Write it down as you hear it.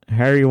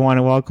Hey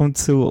everyone, welcome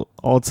to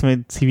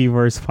Ultimate TV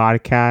Verse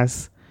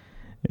Podcast.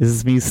 This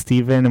is me,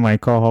 Steven, and my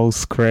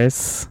co-host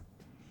Chris.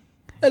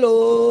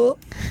 Hello.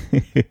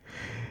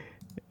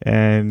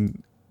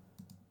 And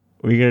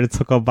we're going to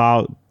talk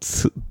about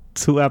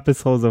two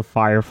episodes of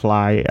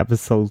Firefly,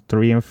 episode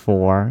 3 and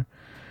 4.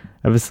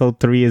 Episode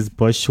 3 is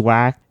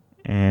Bushwhack,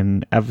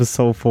 and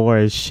episode 4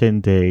 is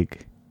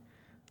Shindig.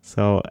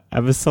 So,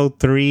 episode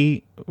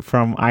 3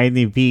 from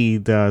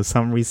IMDb, the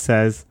summary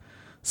says,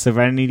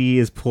 Serenity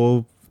is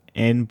pulled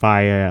in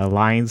by an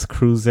Alliance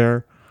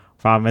cruiser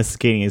while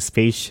investigating a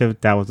spaceship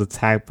that was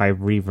attacked by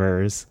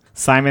Reavers.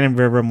 Simon and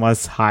River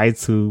must hide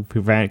to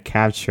prevent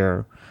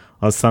capture,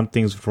 or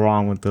something's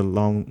wrong with the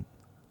lone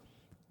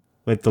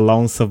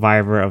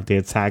survivor of the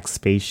attacked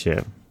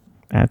spaceship.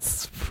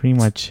 That's pretty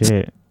much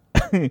it.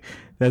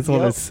 That's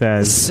all it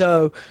says.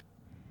 So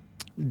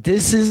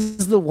this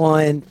is the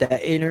one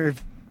that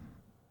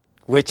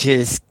which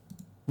is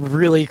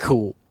really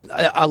cool.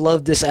 I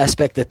love this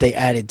aspect that they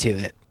added to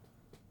it.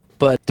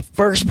 But the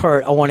first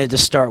part I wanted to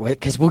start with,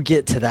 because we'll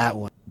get to that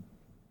one.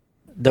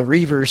 The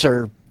Reavers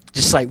are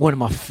just like one of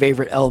my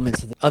favorite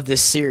elements of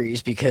this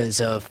series because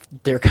of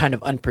their kind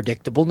of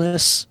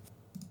unpredictableness.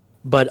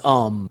 But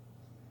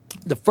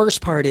the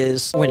first part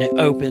is when it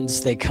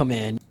opens, they come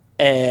in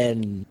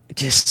and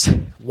just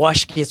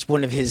Wash gets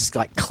one of his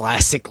like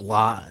classic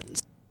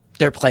lines.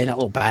 They're playing that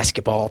little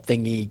basketball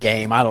thingy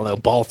game. I don't know,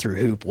 ball through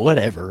hoop,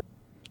 whatever.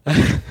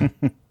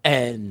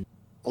 And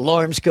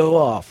alarms go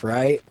off,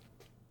 right?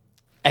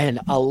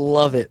 And I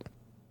love it.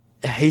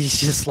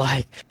 He's just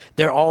like,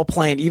 they're all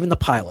playing, even the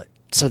pilot.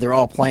 So they're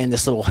all playing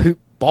this little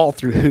ball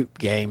through hoop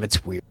game.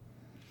 It's weird.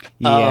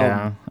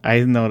 Yeah,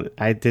 I know.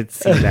 I did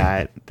see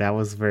that. That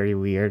was very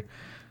weird.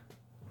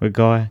 But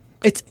go ahead.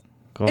 It's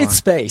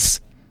space.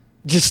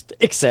 Just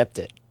accept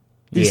it.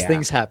 These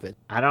things happen.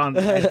 I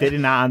did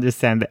not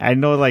understand it. I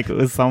know like it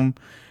was some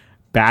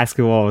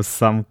basketball of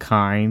some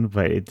kind,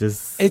 but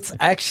it's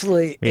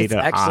actually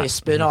a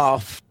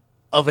spin-off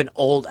of an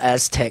old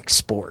Aztec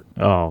sport.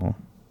 Oh.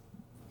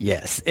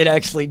 Yes, it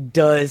actually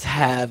does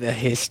have a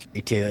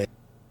history to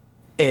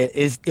it.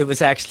 It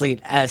was actually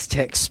an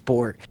Aztec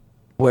sport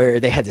where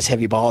they had this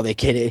heavy ball they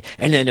kidded,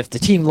 and then if the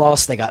team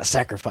lost, they got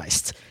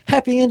sacrificed.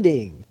 Happy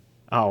ending.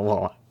 Oh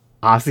well,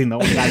 obviously no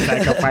one got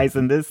sacrificed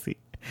in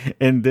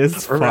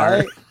this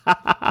part.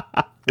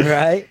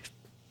 Right.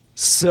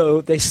 So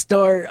they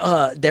start.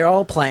 They're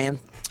all playing,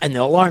 and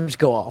the alarms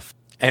go off.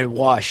 And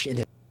Wash,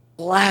 in a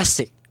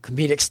classic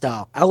comedic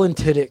style, Alan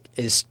Tudyk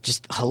is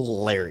just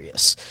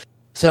hilarious.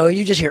 So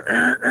you just hear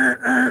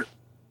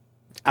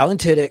Alan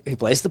Tudyk, who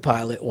plays the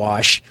pilot,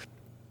 Wash.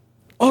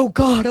 Oh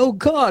God,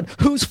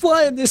 who's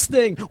flying this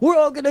thing? We're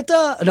all gonna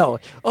die. No,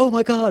 oh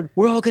my God,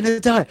 we're all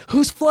gonna die.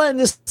 Who's flying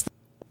this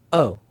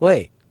Oh,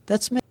 wait,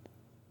 that's me.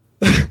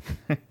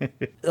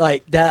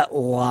 Like that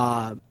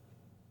line.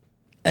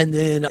 And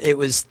then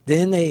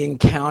they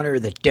encounter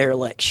the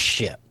derelict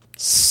ship.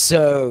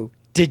 So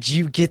did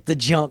you get the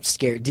jump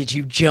scare? Did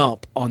you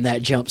jump on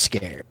that jump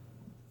scare?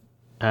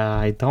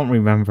 I don't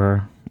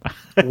remember.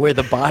 Where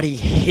the body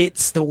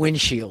hits the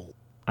windshield.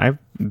 I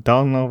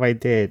don't know if I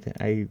did.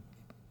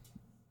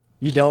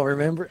 You don't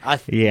remember?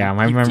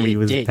 My memory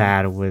was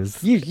bad.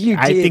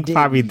 I think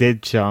probably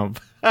did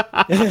jump.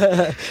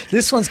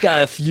 This one's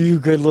got a few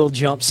good little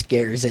jump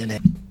scares in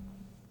it.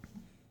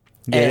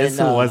 Yeah, this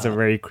was a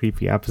very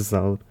creepy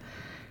episode.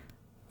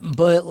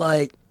 But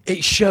like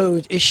it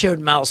showed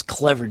Mal's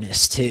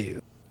cleverness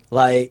too.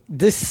 Like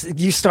this,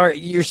 you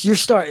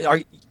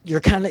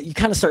kind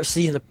of start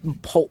seeing the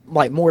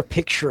like more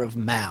picture of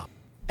Mal,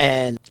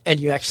 and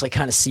you actually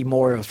kind of see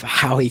more of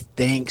how he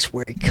thinks,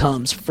 where he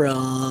comes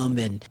from,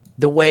 and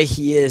the way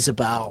he is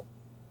about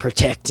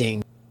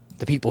protecting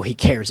the people he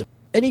cares about,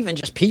 and even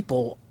just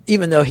people.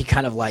 Even though he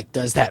kind of like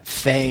does that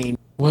feign,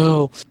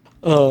 well,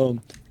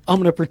 I'm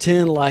gonna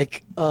pretend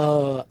like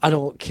I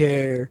don't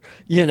care,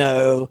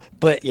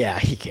 but yeah,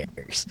 he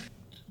cares.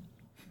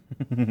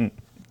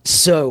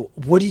 So,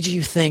 what did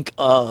you think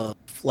of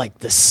like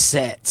the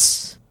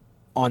sets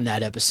on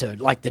that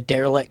episode, like the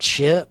derelict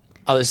ship?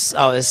 I was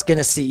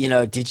gonna see,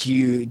 did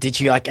you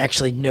like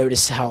actually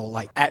notice how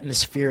like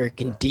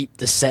atmospheric and deep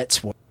the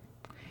sets were?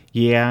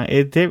 Yeah,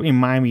 it did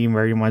remind me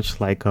very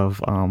much like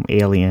of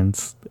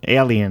Aliens.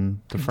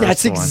 Alien, the first one.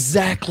 That's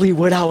exactly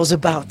what I was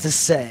about to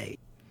say.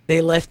 They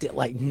left it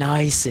like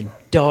nice and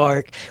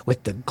dark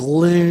with the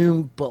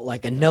gloom, but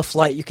like enough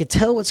light you could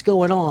tell what's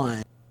going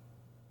on.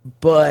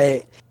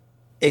 But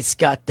it's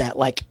got that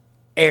like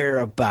air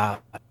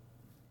about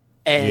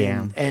it.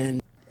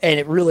 And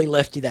it really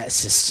left you that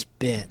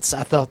suspense.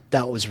 I thought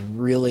that was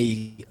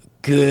really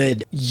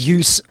good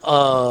use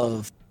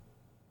of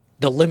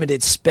the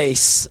limited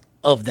space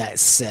of that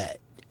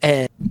set.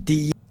 And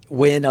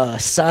when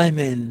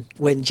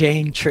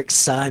Jane tricks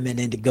Simon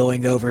into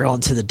going over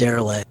onto the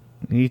derelict,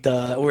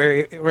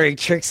 where he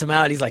tricks him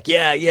out, he's like,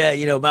 yeah,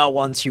 Mal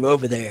wants you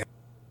over there.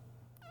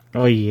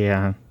 Oh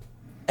yeah.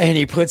 And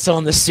he puts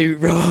on the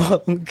suit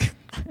wrong.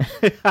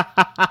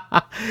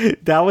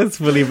 That was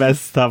really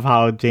messed up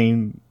how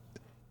Jane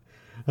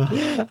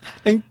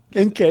and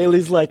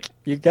Kaylee's like,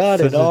 you got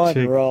Such it a on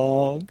chick.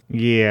 wrong.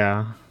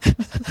 Yeah.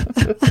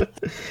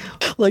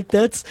 Like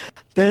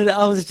then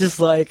I was just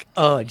like,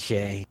 oh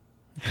Jane.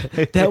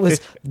 That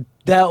was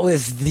that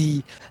was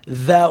the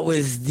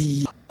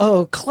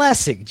oh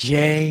classic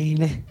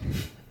Jane.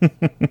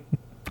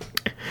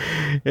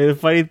 And the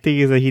funny thing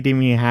is that they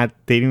didn't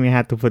even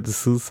have to put the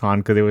suits on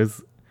because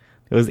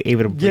it was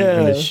able to breathe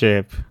in the Yeah.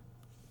 ship.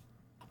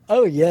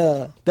 Oh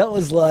yeah, that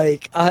was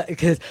like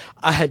because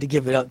I had to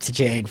give it up to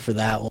Jane for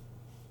that one.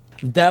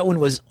 That one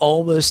was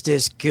almost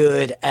as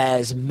good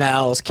as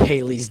Mal's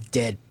Kaylee's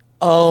dead.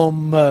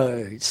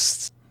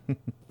 Almost.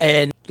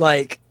 And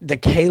like the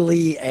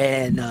Kaylee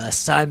and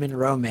Simon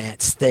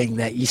romance thing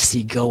that you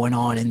see going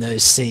on in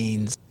those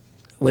scenes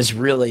was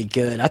really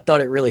good. I thought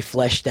it really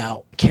fleshed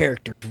out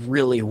characters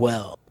really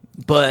well.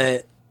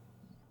 But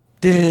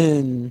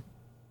then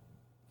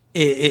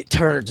it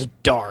turns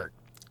dark.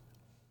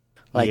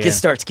 Like Yeah. it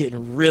starts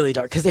getting really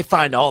dark because they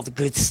find all the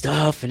good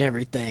stuff and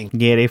everything.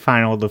 Yeah, they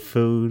find all the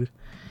food.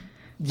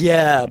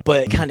 Yeah,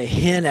 but kind of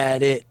hint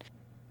at it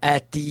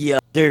at the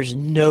there's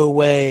no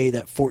way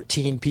that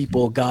 14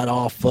 people got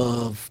off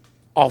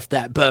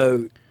that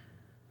boat.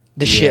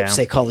 The ships, Yeah.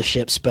 they call the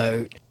ship's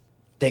boat.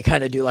 They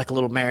kind of do like a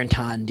little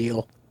maritime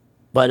deal.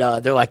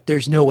 But they're like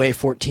there's no way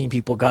 14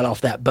 people got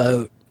off that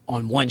boat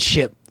on one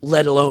ship,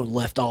 let alone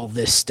left all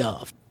this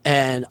stuff.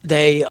 And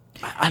I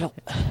don't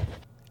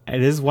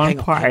And there's one Hang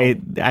on, part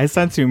hang I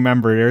started to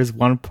remember. There's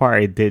one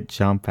part I did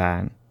jump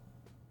at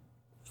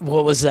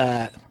what was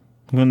that?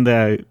 when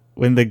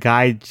the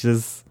guy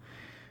just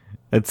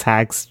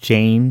attacks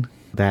Jane.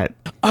 That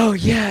Oh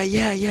yeah.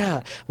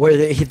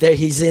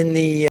 He's in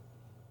the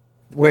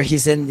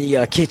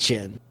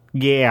kitchen.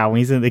 yeah, when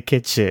he's in the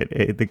kitchen,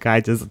 the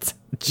guy just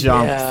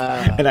jumps,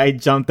 Yeah. and I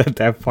jumped at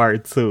that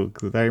part too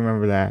because I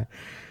remember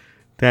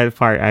that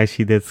part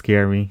actually did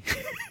scare me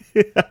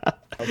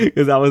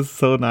because I was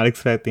so not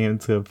expecting him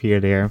to appear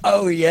there.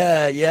 Oh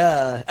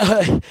yeah.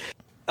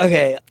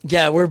 Okay,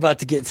 yeah, we're about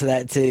to get to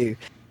that too.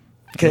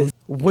 Because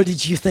what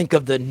did you think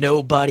of the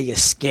nobody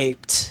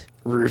escaped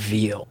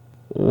reveal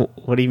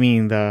What do you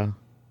mean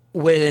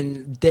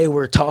when they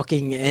were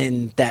talking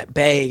in that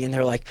bay and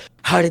they're like,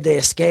 "How did they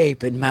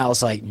escape?" And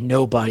Mal's like,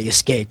 "Nobody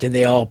escaped," and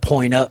they all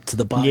point up to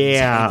the bodies.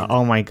 Yeah. hanging.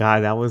 Oh my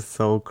god, that was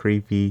so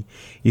creepy.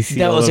 You see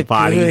That all was the a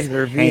bodies good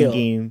reveal.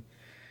 hanging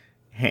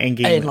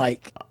And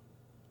like,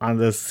 on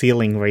the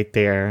ceiling right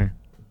there.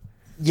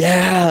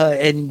 yeah,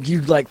 and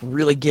you like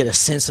really get a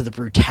sense of the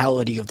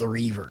brutality of the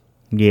Reaver.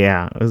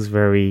 Yeah, it was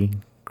very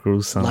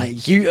gruesome.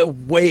 Like you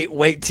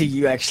wait till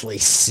you actually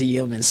see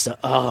him and stuff.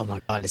 Oh my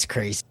god, it's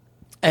crazy.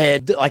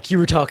 And like you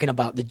were talking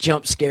about the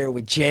jump scare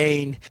with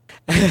Jane,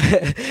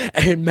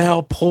 and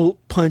Mal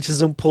punches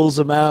him, pulls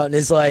him out, and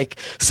it's like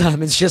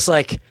Simon's just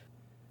like,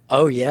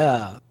 "Oh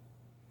yeah,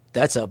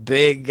 that's a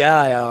big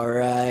guy, all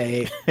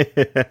right."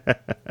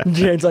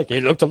 Jane's like,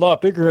 "He looked a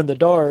lot bigger in the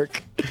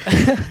dark."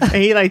 And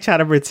he like tried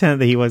to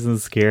pretend that he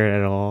wasn't scared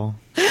at all.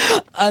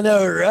 I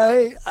know,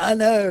 right? I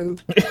know.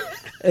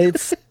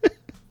 It's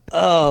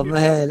oh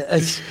man,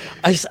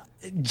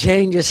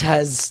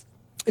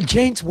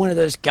 Jane's one of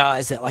those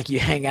guys that like you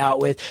hang out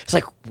with. It's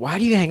like, why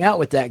do you hang out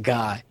with that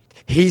guy?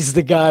 He's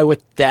the guy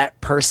with that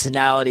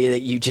personality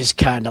that you just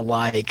kind of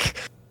like.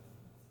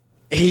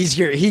 He's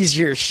your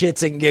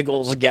shits and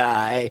giggles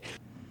guy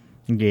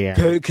Yeah.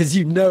 because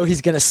you know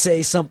he's gonna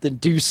say something,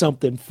 do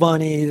something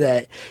funny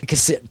that you can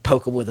sit and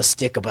poke him with a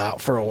stick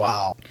about for a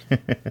while.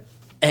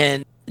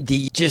 And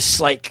the just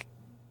like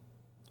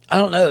I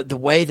don't know the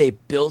way they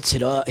built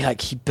it up.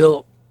 Like he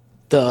built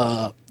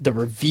the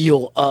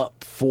reveal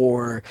up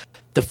for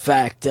the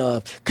fact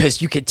of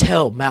because you could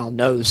tell Mal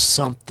knows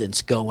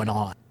something's going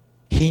on.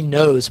 He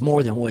knows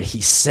more than what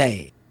he's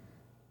saying,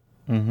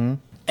 Mm-hmm.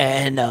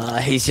 and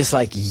he's just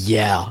like,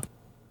 "Yeah,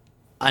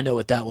 I know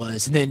what that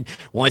was." And then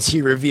once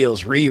he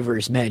reveals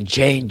Reavers, man,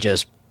 Jane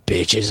just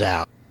bitches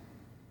out.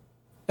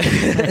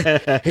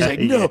 He's like,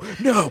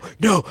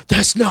 no,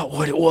 that's not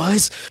what it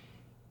was.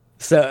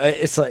 So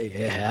it's like,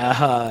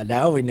 yeah,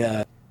 now we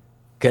know.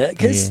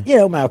 Because,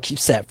 Yeah. Mal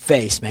keeps that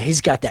face, man.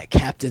 He's got that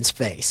captain's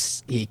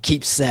face. He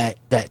keeps that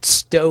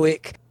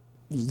stoic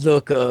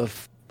look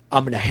of,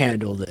 I'm going to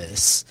handle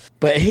this.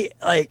 But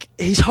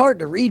he's hard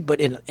to read, but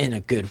in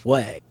a good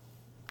way.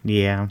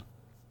 Yeah.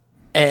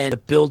 And the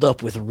build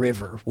up with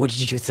River, what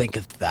did you think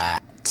of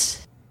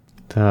that?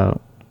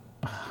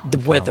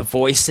 With the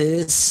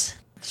voices,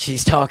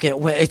 she's talking.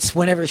 It's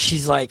whenever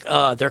she's like,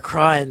 they're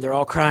crying, they're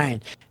all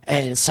crying.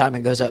 And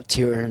Simon goes up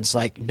to her and it's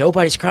like,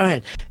 nobody's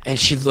crying. And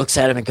she looks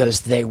at him and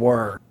goes, they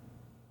were.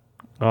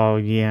 Oh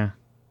yeah.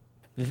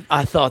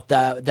 I thought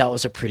that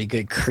was a pretty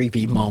good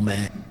creepy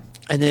moment.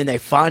 And then they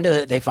find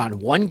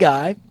one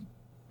guy.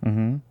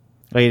 Mm-hmm.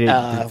 We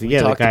The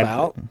talked guy.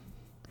 about.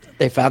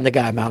 They found the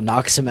guy. Mal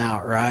knocks him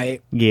out,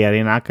 right? Yeah,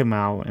 they knock him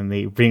out and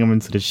they bring him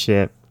into the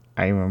ship.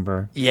 I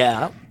remember.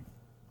 Yeah.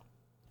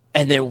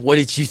 And then what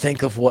did you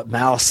think of what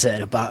Mal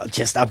said about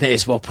just I may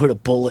as well put a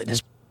bullet in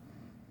his.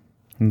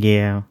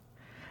 Yeah.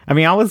 I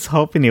mean, I was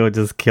hoping they would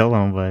just kill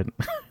him, but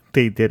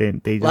they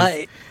didn't. They just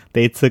Like,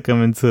 they took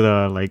him into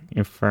the like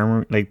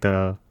infirmary, like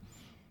the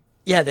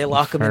Yeah, they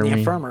lock him in the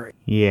infirmary.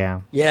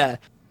 Yeah. Yeah,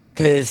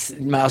 because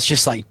Miles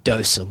just like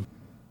dose him.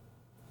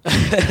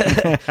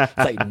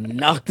 Like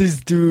knock this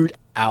dude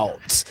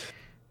out.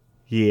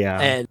 Yeah.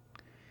 And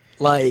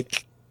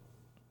like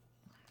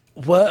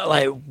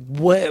what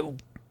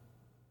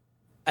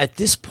at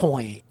this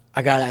point,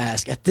 I gotta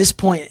ask, at this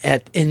point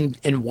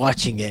in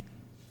watching it,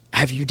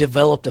 have you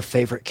developed a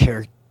favorite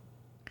character?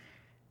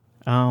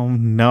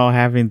 No, I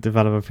haven't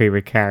developed a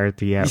favorite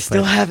character yet. You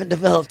still haven't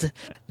developed it.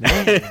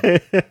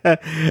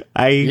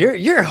 Man,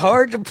 you're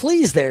hard to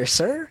please there,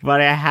 sir.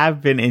 But I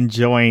have been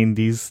enjoying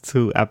these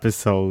 2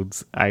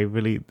 episodes.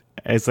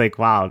 It's like,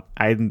 wow,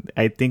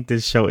 I think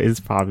this show is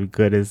probably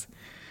good as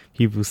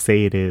people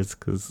say it is,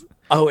 because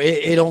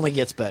it only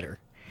gets better.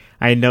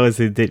 I noticed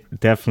it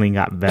definitely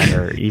got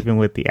better, even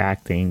with the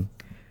acting.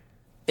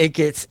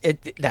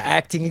 The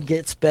acting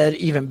gets better,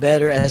 even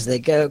better as they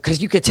go,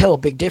 because you could tell a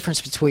big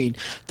difference between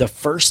the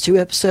first 2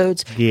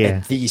 episodes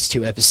and these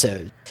 2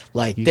 episodes.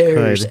 Like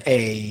there's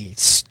a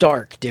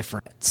stark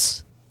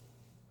difference.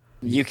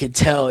 You could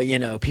tell,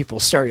 people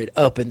started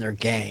upping their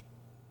game.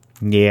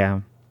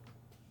 Yeah.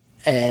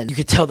 And you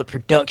could tell the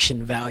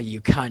production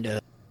value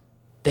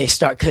they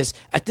start, because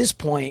at this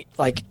point,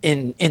 like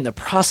in the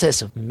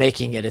process of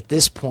making it, at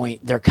this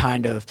point,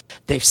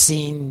 they've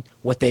seen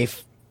what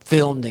they've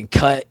filmed and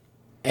cut,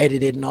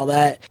 edited and all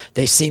that.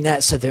 They've seen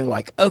that, so they're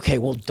like, okay,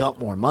 we'll dump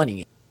more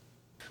money.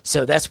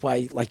 So that's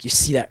why, like, you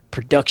see that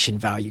production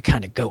value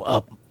kind of go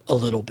up a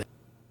little bit,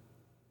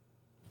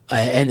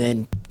 and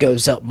then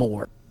goes up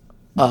more,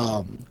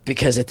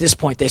 because at this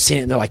point they've seen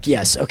it and they're like,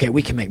 yes, okay,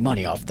 we can make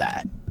money off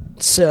that.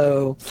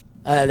 So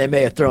they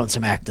may have thrown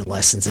some acting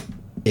lessons in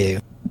too.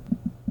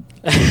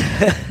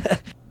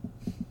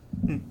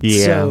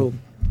 Yeah. So,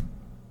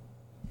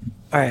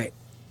 all right.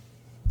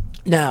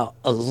 Now,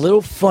 a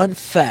little fun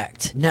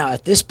fact. Now,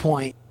 at this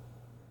point,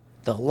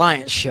 the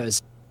Alliance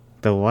shows.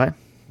 The what?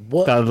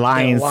 The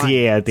Alliance,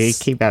 yeah, they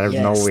came out of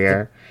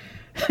nowhere.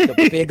 The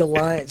big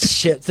Alliance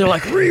ship. They're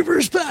like,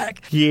 Reaver's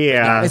back!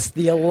 Yeah. It's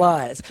the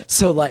Alliance.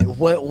 So, like,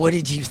 what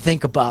did you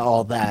think about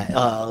all that?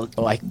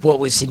 Like, what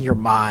was in your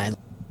mind?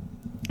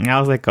 That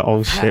was like an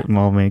oh shit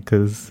moment,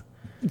 because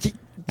I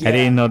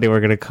didn't know they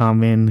were going to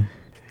come in.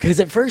 Because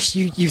at first,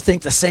 you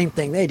think the same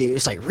thing they do.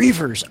 It's like,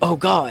 Reavers, oh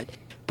god.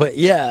 But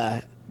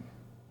yeah.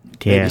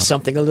 Maybe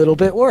something a little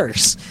bit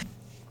worse.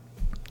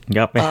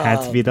 Yep, it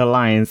had to be the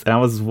Alliance. And I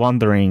was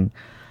wondering,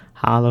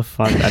 how the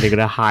fuck are they going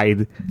to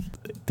hide?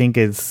 I think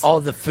it's all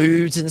the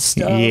foods and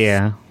stuff.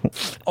 Yeah.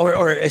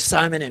 Or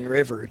Simon and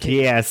River, too.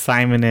 Yeah,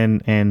 Simon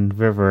and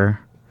River.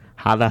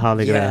 How the hell are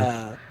they going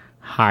to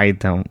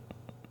hide them?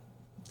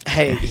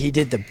 Hey, he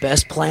did the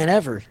best plan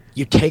ever.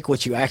 You take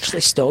what you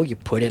actually stole, you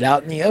put it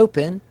out in the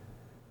open,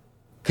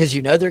 because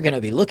you know they're going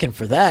to be looking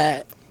for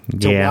that.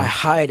 So why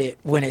hide it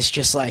when it's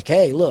just like,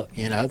 hey, look,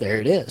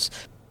 there it is.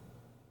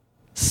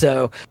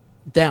 So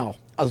now,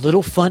 a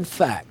little fun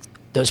fact.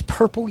 Those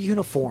purple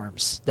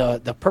uniforms,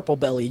 the purple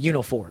belly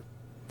uniform,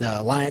 the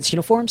Alliance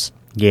uniforms.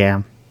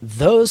 Yeah.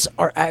 Those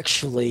are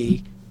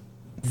actually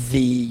the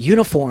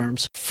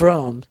uniforms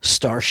from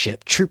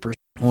Starship Troopers.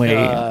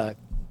 Wait,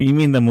 you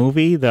mean the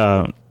movie?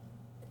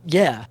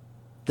 Yeah,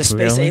 the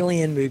Space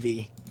Alien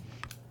movie.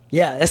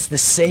 Yeah, that's the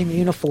same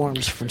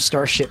uniforms from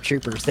Starship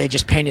Troopers. They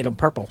just painted them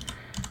purple.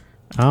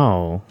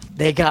 Oh.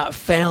 They got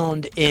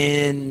found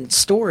in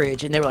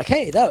storage, and they were like,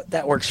 hey,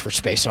 that works for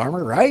space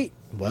armor, right?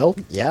 Well,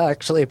 yeah,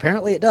 actually,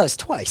 apparently it does,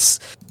 twice.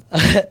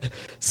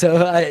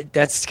 So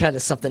that's kind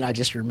of something I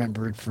just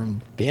remembered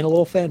from being a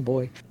little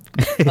fanboy.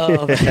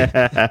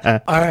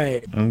 All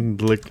right. I'm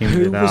looking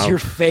Who it was up. your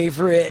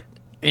favorite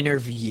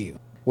interview?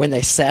 When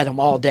they sat them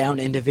all down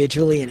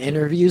individually and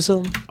interviews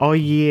them? Oh,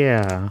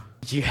 yeah.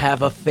 Do you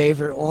have a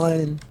favorite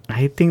one?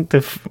 I think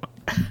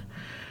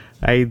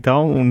I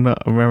don't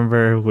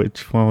remember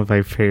which one was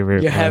my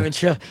favorite. You're having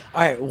trouble.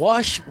 All right,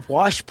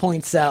 Wash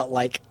points out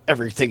like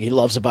everything he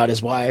loves about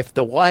his wife.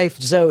 The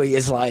wife, Zoe,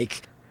 is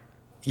like,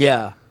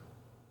 yeah,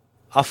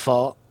 I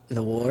fought in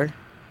the war.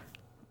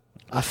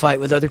 I fight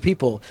with other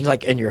people. He's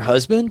like, and your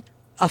husband?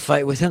 I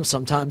fight with him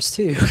sometimes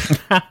too.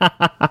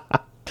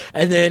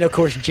 And then, of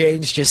course,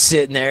 Jane's just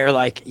sitting there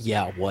like,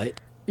 yeah, what?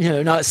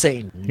 Not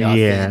saying nothing.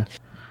 Yeah.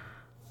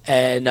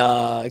 And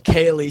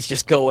Kaylee's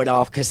just going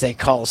off because they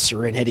call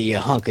Serenity a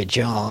hunk of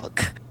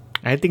junk.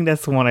 I think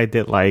that's the one I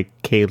did like,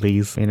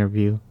 Kaylee's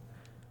interview.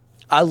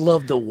 I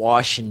love the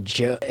Wash and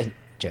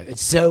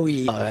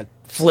Zoe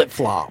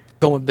flip-flop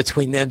going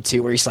between them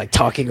two, where he's like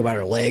talking about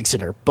her legs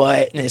and her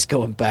butt, and it's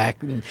going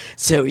back. And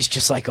Zoe's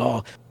just like,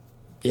 oh,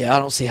 yeah, I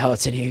don't see how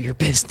it's any of your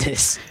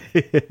business.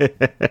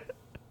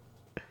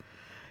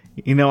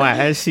 I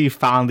actually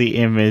found the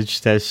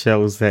image that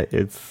shows that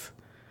it's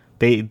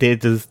they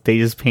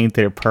just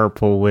painted it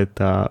purple with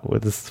for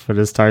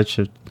the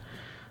Starship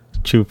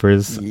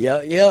Troopers.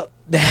 Yep.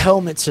 The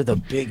helmets are the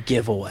big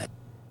giveaway.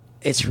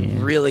 It's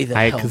really the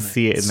helmets. I can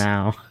see it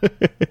now.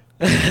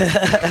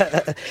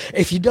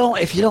 If you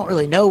don't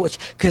really know which,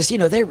 because they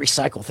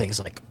recycle things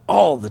like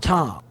all the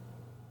time.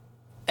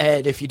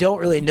 And if you don't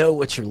really know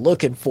what you're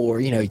looking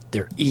for,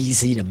 they're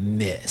easy to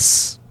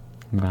miss.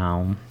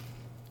 Wow.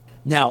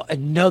 Now,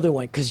 another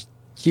one, because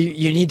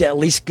you need to at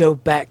least go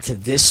back to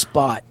this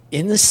spot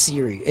in the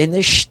series, in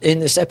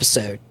this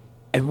episode,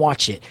 and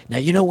watch it.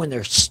 Now, when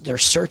they're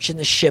searching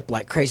the ship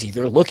like crazy,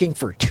 they're looking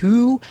for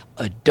 2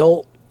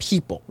 adult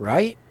people,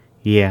 right?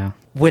 Yeah.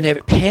 When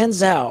it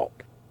pans out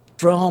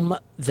from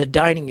the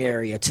dining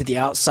area to the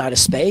outside of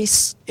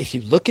space, if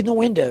you look in the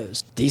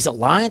windows, these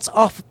Alliance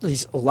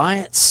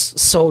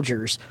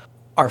soldiers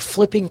are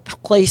flipping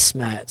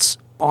placemats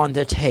on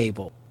the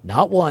table.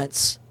 Not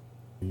once,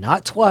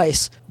 not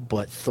twice,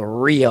 but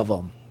 3 of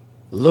them.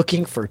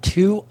 Looking for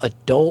 2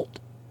 adult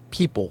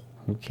people.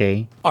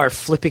 Okay. Are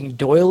flipping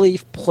doily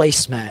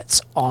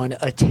placemats on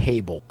a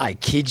table. I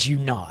kid you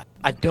not.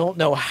 I don't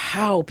know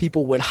how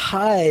people would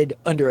hide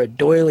under a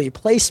doily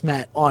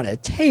placemat on a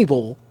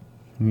table,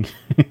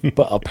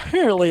 but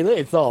apparently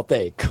they thought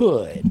they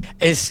could.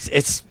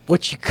 It's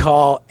what you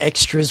call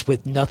extras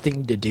with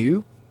nothing to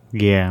do.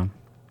 Yeah.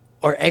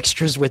 Or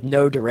extras with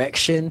no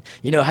direction.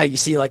 You know how you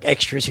see like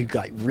extras who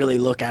like really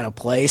look out of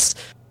place?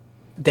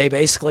 They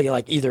basically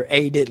like either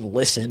A, didn't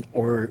listen,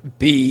 or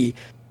B,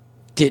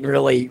 didn't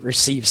really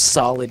receive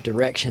solid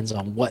directions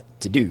on what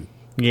to do.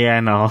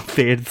 Yeah, no,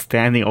 they're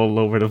standing all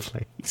over the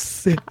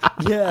place.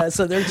 Yeah,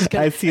 so they're just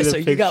kind I of. see the so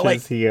pictures you got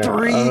like here.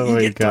 three. Oh you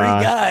my get God.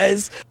 3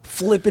 guys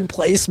flipping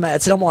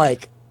placemats, and I'm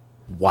like,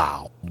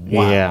 wow.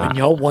 Yeah. And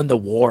y'all won the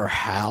war?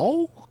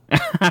 How?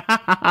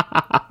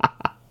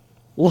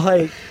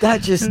 Like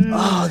that just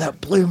that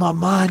blew my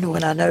mind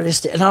when I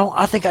noticed it, and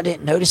I think I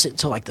didn't notice it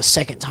until like the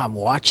second time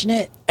watching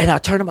it. And I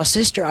turned to my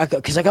sister.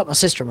 Because I got my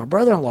sister and my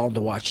brother-in-law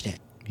to watch it.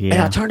 Yeah.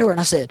 And I turned to her and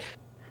I said,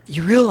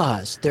 "You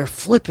realize they're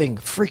flipping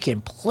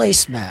freaking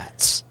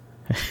placemats,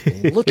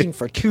 looking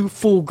for 2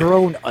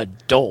 full-grown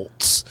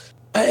adults?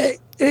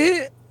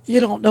 You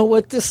don't know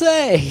what to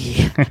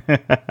say."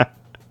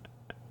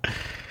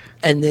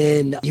 And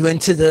then you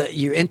enter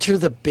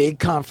the big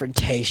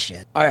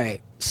confrontation. All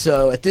right.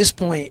 So at this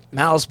point,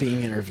 Mal's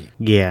being interviewed.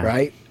 Yeah.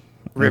 Right?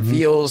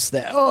 Reveals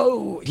that,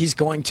 he's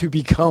going to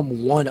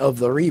become one of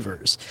the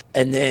Reavers.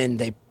 And then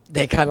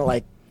they kind of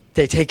like,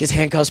 they take his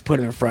handcuffs, put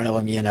him in front of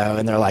him,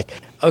 and they're like,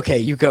 okay,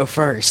 you go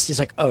first. He's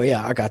like, oh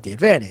yeah, I got the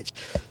advantage.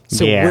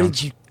 So Yeah. what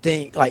did you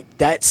think? Like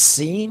that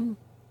scene,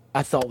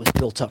 I thought was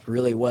built up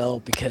really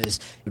well because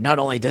not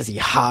only does he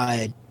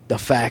hide the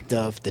fact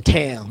of the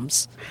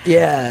Tams,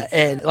 yeah,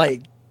 and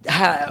like,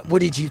 what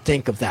did you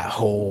think of that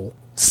whole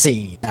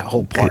scene, that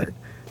whole part?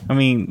 I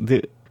mean,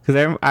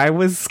 because I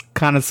was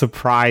kind of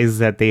surprised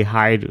that they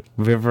hide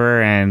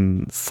River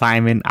and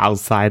Simon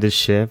outside the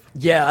ship.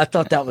 Yeah, I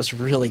thought that was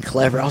really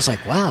clever. I was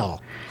like, wow.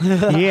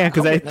 Yeah,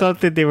 because I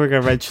thought that they were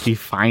going to eventually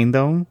find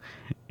them.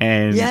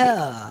 And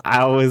Yeah.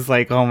 I was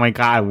like, oh my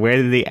God, where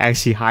did they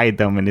actually hide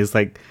them? And it's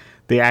like,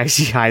 they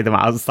actually hide them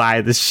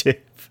outside the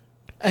ship.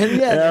 And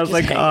yeah, And I was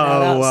like, hanging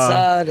out oh, wow.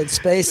 outside in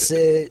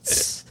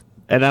spacesuits.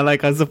 And I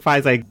was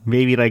surprised, like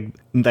maybe like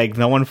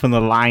no one from the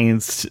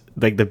Lions,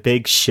 like the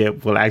big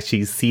ship, will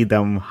actually see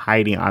them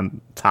hiding on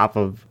top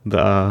of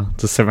the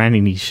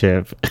Serenity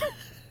ship.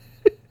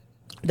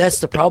 That's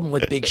the problem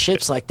with big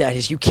ships like that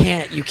is you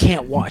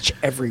can't watch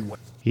everywhere.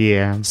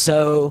 Yeah.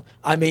 So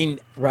I mean,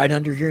 right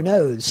under your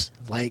nose,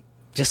 like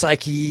just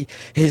like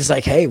he's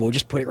like, hey, we'll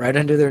just put it right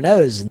under their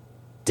nose, and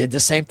did the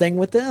same thing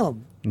with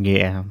them.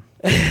 Yeah.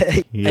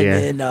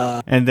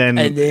 Yeah. And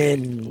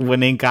then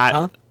when they got.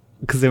 Huh?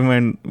 Because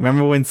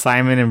remember when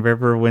Simon and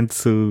River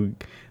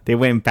they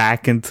went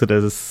back into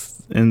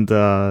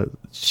the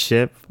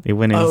ship. They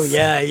went in. Oh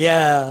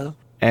yeah.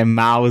 And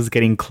Mal was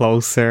getting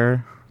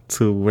closer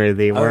to where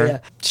they were. Oh,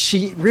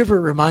 yeah. River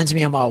reminds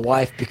me of my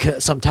wife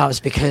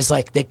because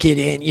like they get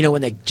in,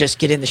 when they just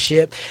get in the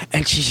ship,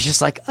 and she's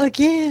just like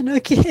again.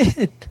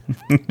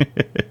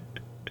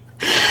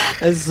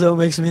 It so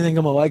makes me think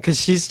of my wife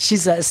because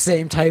she's that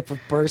same type of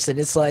person.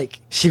 It's like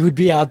she would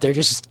be out there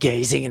just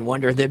gazing and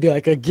wondering. They'd be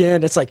like,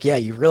 again. It's like, yeah,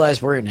 you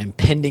realize we're in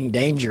impending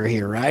danger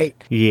here, right?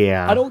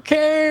 Yeah. I don't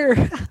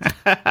care.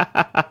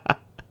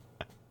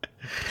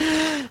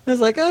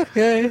 It's like,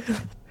 okay,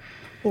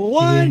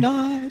 why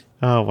not?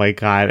 Oh my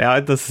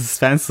God, the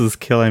suspense was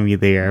killing me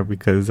there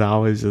because I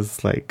was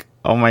just like,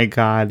 oh my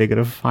God, they're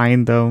gonna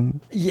find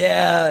them.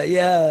 Yeah,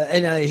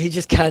 and he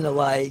just kind of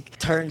like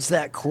turns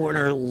that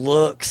corner,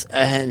 looks,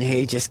 and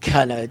he just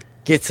kind of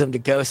gets him to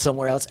go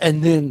somewhere else,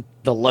 and then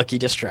the lucky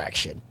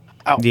distraction.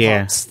 Out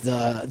pops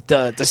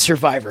the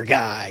survivor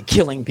guy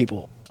killing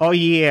people. Oh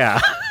yeah.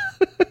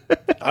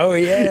 Oh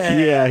yeah.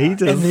 Yeah, he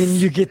just. And then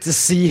you get to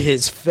see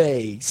his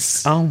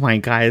face. Oh my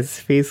God, his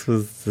face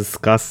was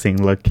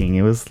disgusting looking.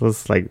 It was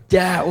just like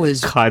that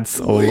was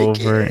cuts all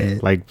over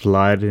and like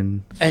blood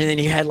and then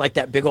he had like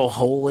that big old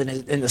hole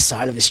in the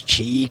side of his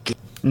cheek.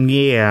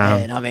 Yeah.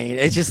 And I mean,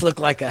 it just looked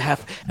like a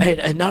half.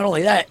 And not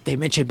only that, they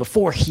mentioned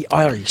before he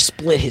already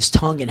split his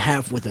tongue in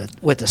half with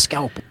a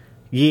scalpel.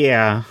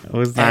 Yeah, I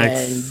was not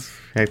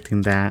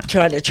expecting that.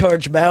 Trying to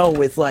charge Mal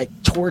with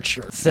like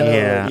torture. So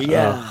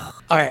yeah.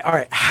 All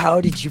right. How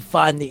did you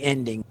find the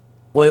ending?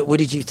 What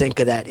did you think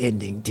of that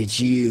ending? Did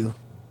you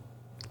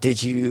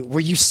Were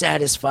you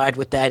satisfied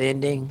with that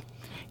ending?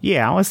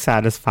 Yeah, I was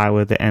satisfied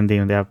with the ending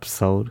of the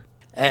episode.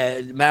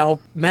 And Mal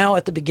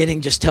at the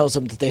beginning just tells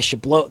them that they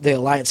should blow the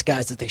Alliance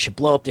guys that they should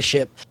blow up the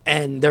ship,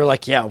 and they're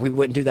like, "Yeah, we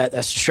wouldn't do that.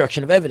 That's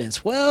destruction of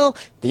evidence." Well,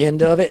 the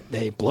end of it,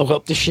 they blow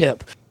up the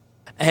ship,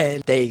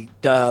 and they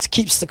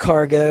keeps the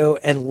cargo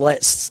and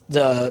lets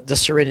the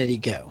Serenity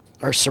go,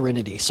 or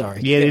Serenity, sorry.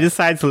 Yeah, they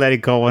decide to let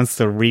it go once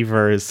the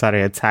Reaver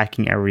started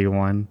attacking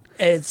everyone.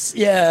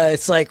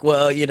 It's like,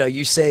 well,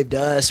 you saved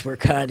us. We're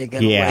kind of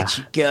gonna let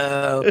you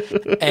go,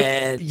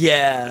 and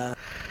yeah.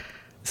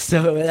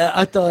 So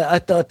I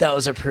thought that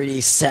was a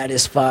pretty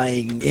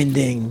satisfying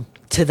ending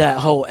to that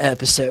whole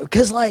episode,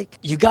 because like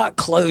you got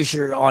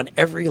closure on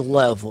every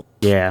level.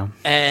 Yeah,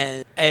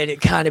 and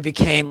it kind of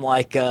became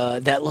like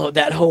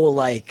that whole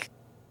like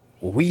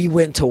we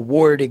went to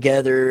war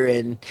together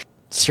and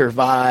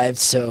survived.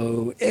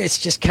 So it's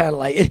just kind of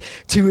like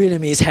two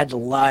enemies had to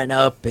line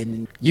up,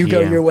 and you go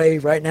your way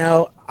right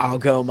now, I'll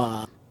go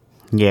mine.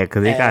 Yeah,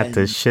 because they got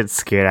the shit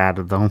scared out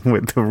of them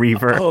with the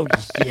Reaver. Oh,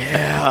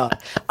 yeah.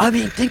 I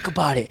mean, think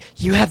about it.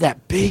 You have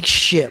that big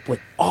ship with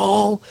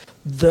all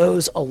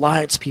those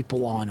Alliance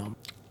people on them,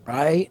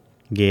 right?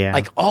 Yeah.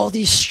 Like all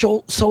these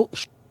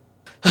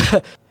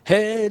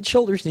head,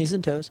 shoulders, knees,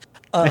 and toes.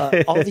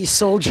 All these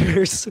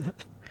soldiers.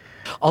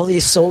 All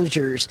these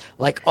soldiers,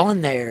 like,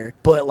 on there,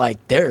 but,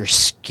 like, they're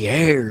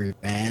scared,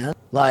 man.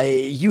 Like,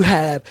 you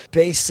have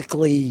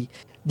basically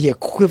the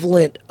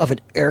equivalent of an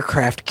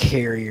aircraft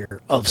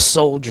carrier of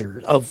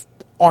soldiers, of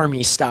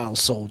army-style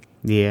soldiers.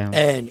 Yeah.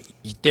 And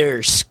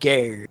they're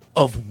scared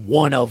of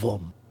one of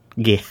them.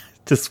 Yeah,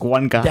 just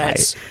one guy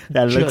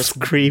that looks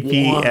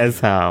creepy as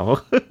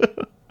hell.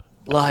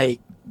 Like,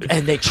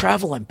 and they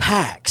travel in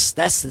packs.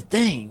 That's the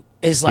thing.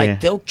 Is like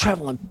they'll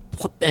travel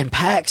in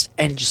packs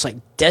and just like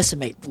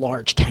decimate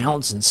large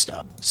towns and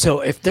stuff.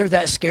 So if they're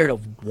that scared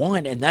of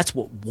one, and that's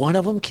what one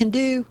of them can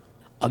do,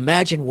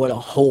 imagine what a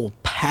whole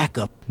pack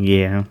of.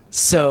 Yeah.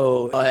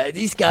 So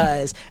these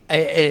guys,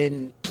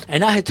 and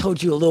I had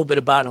told you a little bit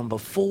about them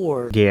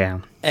before. Yeah.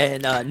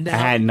 And now I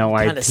had no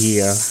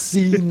idea.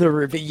 Seen the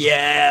review.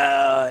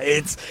 Yeah,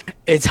 it's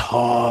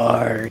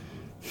hard.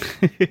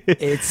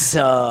 It's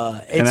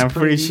and I'm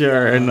pretty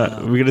sure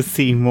we're gonna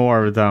see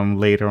more of them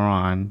later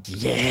on.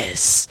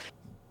 Yes,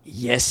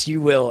 you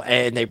will.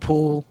 And they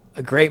pull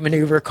a great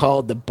maneuver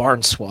called the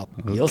Barn Swallow.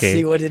 Okay. You'll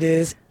see what it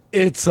is.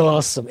 It's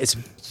awesome. It's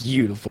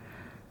beautiful.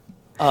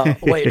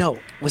 Wait, no,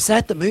 was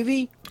that the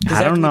movie?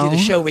 I don't know. After we do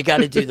the show, we got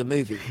to do the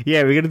movie.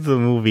 Yeah, we're gonna do the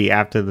movie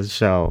after the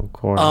show, of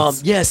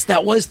course. Yes,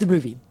 that was the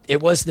movie.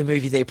 It was the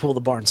movie. They pull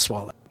the Barn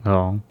Swallow.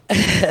 Oh,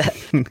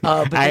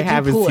 but I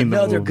haven't seen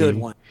another the movie. Good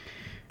one.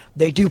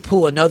 They do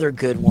pull another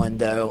good one,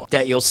 though,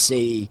 that you'll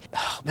see.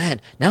 Oh,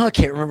 man, now I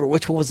can't remember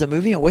which one was the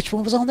movie and which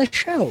one was on the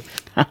show.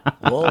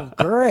 Well,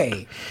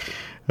 great.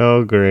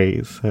 Oh,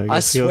 great. So I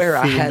swear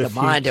I had a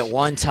mind at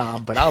one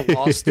time, but I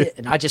lost it,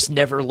 and I just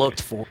never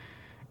looked for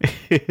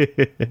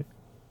it.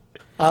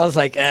 I was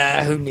like,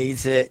 who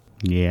needs it?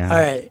 Yeah. All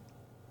right.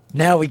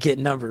 Now we get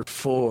number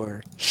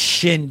 4,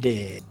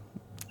 Shindig.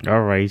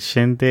 All right,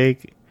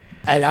 Shindig.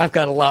 And I've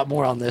got a lot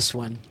more on this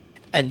one.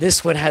 And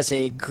this one has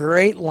a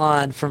great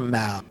line from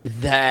Mal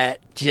that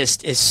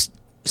just is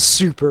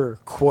super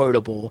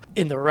quotable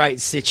in the right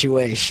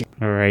situation.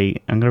 All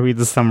right, I'm going to read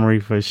the summary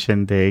for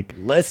Shindig.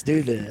 Let's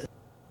do this.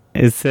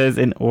 It says,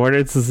 in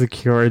order to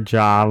secure a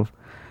job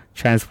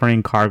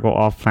transporting cargo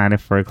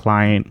off-planet for a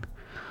client,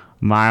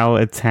 Mal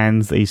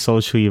attends a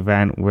social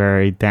event where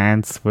a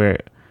dance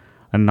where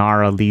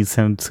Inara leads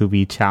him to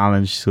be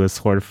challenged to a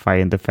sword fight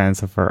in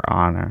defense of her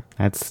honor.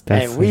 That's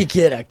and we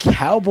get a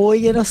cowboy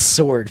in a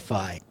sword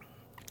fight.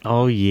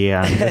 Oh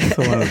yeah, this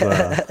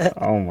was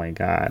oh my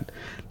god,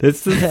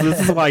 this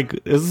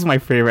is my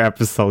favorite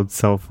episode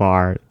so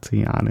far, to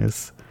be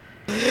honest.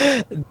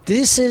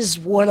 This is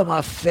one of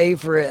my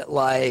favorite,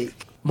 like,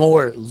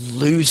 more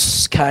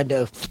loose kind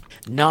of,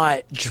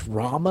 not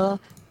drama.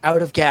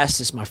 Out of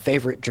Gas is my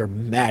favorite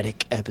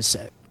dramatic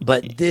episode,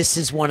 but this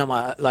is one of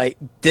my, like,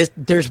 this.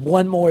 There's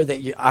one more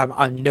that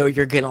I know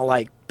you're gonna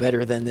like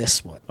better than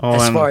this one.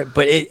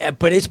 But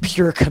it's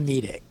pure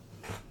comedic.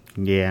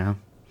 Yeah.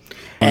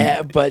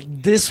 But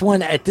this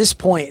one, at this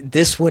point,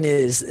 this one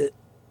is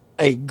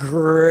a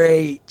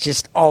great,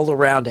 just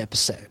all-around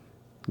episode.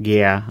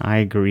 Yeah, I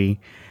agree.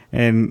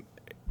 And,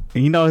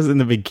 it's in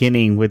the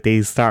beginning when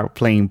they start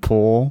playing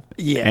pool.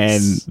 Yes.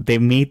 And they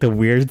made the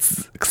weird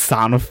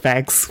sound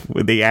effects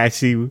when they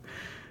actually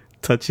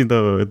touching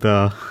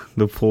the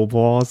pool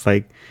balls,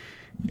 like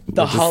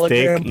the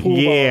hologram pool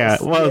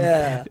balls.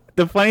 Well,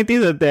 the funny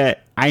thing is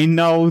that I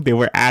know they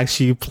were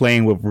actually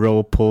playing with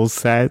real pool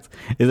sets.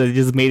 Is they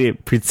just made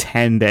it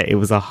pretend that it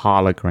was a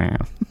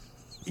hologram.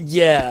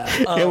 Yeah,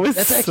 it was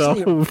that's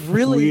actually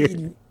really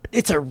weird.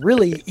 It's a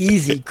really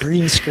easy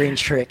green screen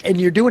trick, and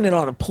you're doing it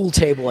on a pool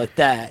table at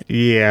that.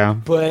 Yeah,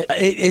 but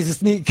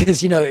it's neat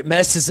because it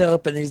messes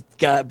up, and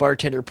the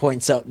bartender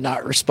points out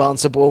not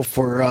responsible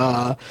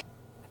for.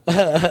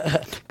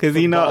 Because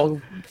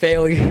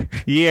failure.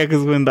 Yeah,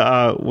 because when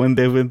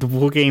the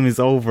full game is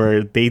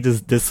over, they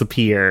just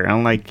disappear.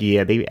 I'm like,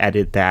 yeah, they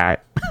edit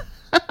that.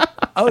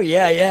 Oh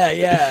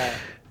yeah.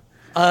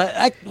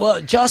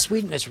 Well, Joss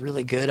Whedon is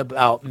really good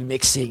about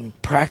mixing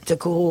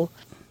practical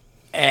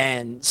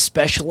and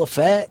special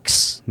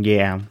effects.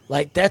 Yeah,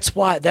 Like that's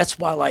why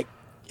like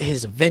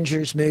his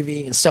Avengers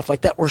movie and stuff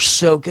like that were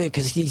so good,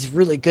 because he's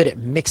really good at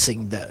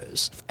mixing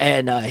those,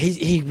 and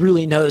he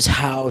really knows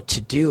how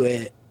to do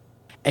it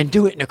and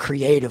do it in a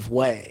creative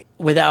way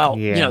without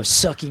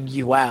sucking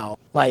you out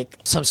like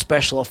some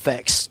special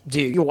effects do.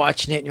 You're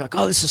watching it and you're like,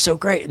 oh, this is so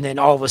great, and then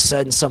all of a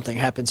sudden something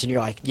happens and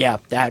you're like, yeah,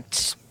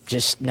 that's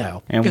just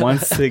no. and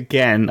once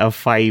again a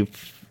fight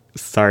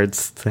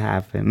starts to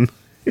happen.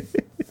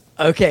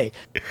 Okay,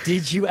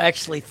 did you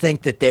actually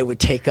think that they would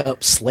take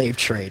up slave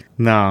trade?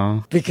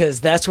 No. Because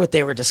that's what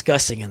they were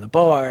discussing in the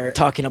bar,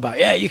 talking about,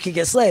 yeah, you can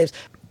get slaves.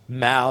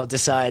 Mao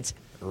decides,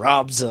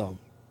 robs them.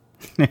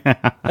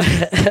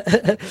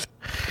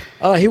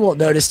 Oh, he won't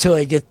notice till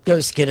he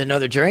goes to get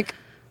another drink.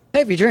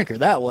 Heavy drinker,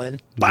 that one.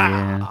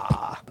 Yeah.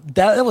 Bah!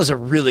 That was a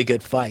really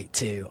good fight,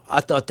 too.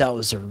 I thought that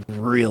was a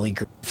really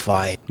good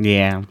fight.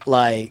 Yeah.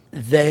 Like,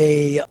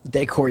 they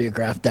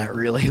choreographed that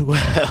really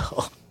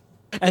well.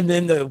 And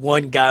then the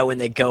one guy, when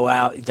they go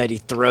out, that he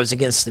throws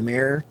against the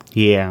mirror.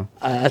 Yeah.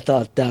 I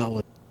thought that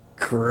was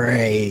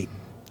great.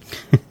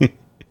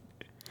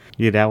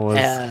 Yeah, that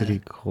was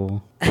pretty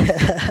cool.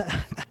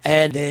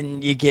 And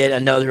then you get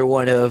another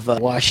one of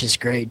Wash's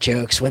great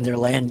jokes when they're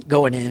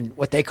going in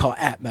what they call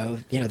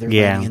atmo. They're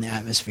landing in the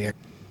atmosphere.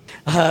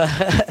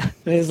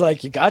 It's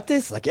like, you got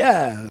this? Like,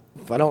 yeah,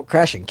 if I don't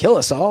crash and kill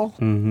us all.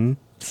 Mm-hmm.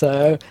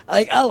 So,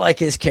 I like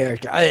his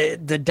character.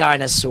 The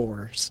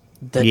dinosaurs.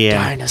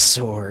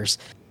 Dinosaurs.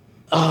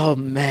 Oh,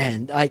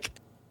 man. Like,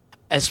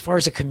 as far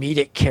as a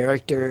comedic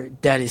character,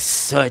 that is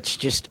such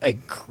just a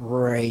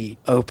great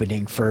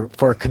opening for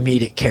a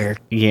comedic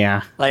character.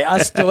 Yeah. Like,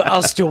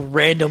 I'll still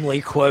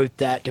randomly quote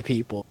that to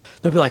people.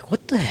 They'll be like,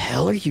 what the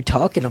hell are you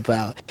talking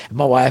about? And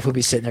my wife would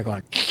be sitting there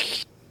going,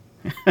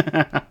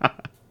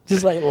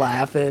 just like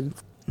laughing.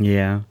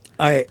 Yeah.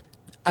 All right.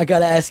 I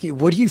gotta ask you,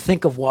 what do you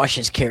think of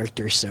Wash's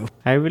character?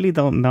 I really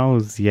don't know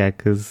yet,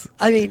 because...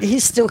 I mean,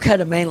 he's still kind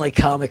of mainly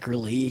comic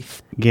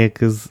relief. Yeah,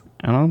 because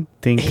I don't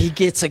think... He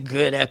gets a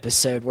good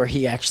episode where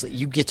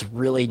you get to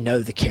really know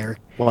the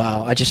character.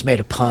 Wow, I just made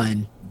a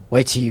pun.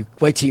 Wait till you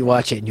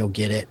watch it and you'll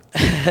get it.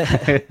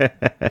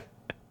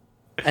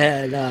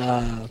 And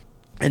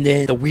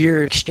then the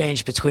weird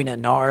exchange between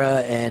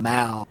Inara and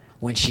Mal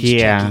when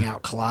she's checking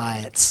out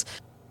clients.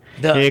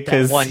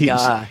 That one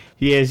guy.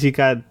 She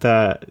got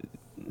the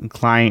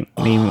client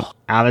named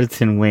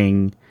Allerton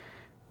Wing,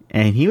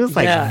 and he was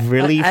like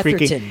really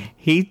Atherton.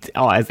 freaking.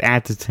 As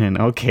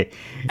Atherton, okay.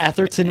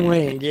 Atherton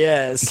Wing,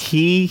 yes.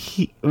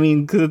 He I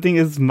mean, because the thing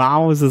is,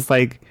 Mao was just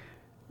like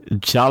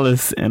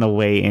jealous in a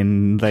way,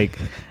 and like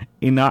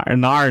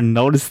Inara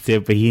noticed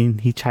it, but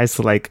he tries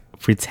to like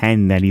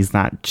pretend that he's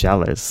not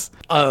jealous.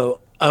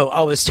 Oh,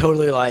 I was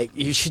totally like,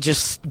 you should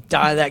just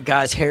dye that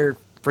guy's hair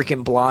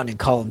freaking blonde and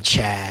call him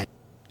Chad.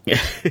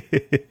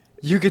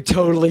 You could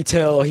totally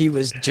tell he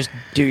was just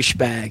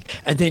douchebag.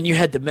 And then you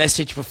had the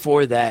message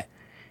before that.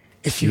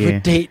 If you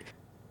would date,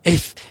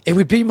 if it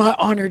would be my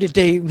honor to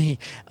date me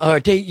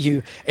or date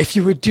you, if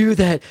you would do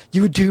that,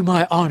 you would do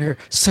my honor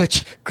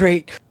such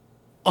great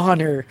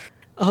honor.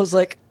 I was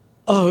like,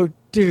 oh,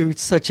 dude,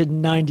 such a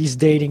 90s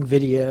dating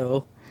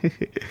video.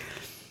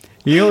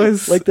 You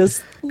always like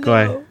this. Go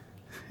ahead.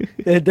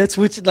 And that's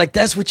what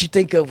you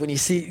think of when you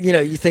see,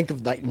 you think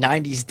of like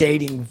 90s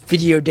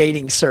video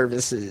dating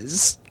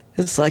services.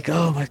 It's like,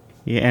 oh my.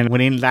 Yeah, and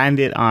when he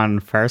landed on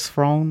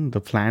Persephone,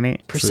 the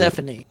planet.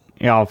 Persephone.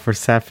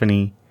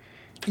 Persephone.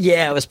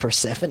 Yeah, it was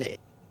Persephone.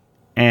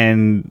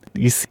 And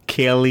you see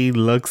Kaylee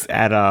looks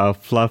at a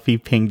fluffy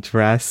pink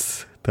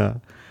dress.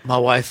 My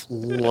wife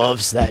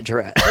loves that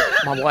dress.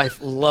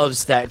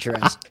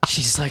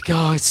 She's like,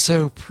 oh, it's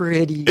so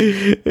pretty.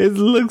 It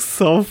looks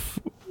so...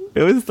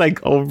 It was like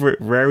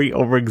very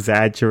over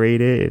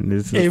exaggerated, and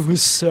it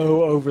was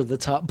so over the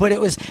top. But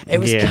it was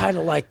kind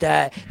of like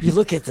that. You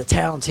look at the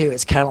town too;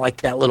 it's kind of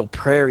like that little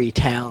prairie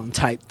town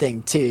type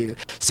thing too.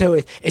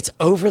 So it's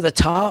over the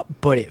top,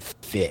 but it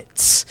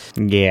fits.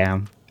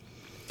 Yeah,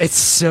 it's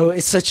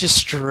such a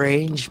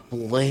strange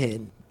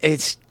blend. I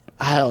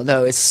don't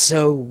know. It's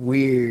so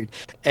weird.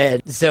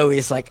 And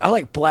Zoe's like, I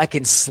like black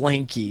and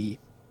slinky.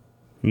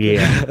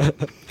 Yeah,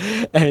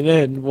 and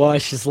then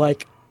Wash is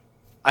like,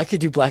 I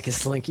could do black and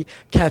slinky.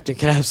 Captain,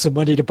 can I have some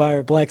money to buy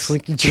her black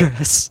slinky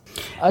dress?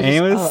 I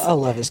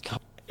love his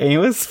comment. And it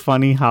was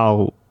funny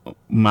how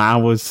Mao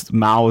was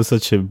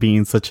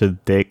being such a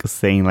dick,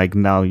 saying like,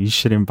 no, you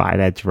shouldn't buy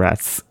that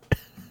dress.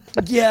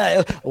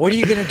 Yeah, what are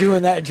you gonna do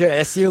in that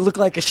dress? You look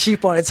like a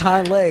sheep on its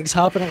hind legs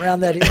hopping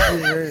around that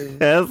empty room.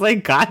 I was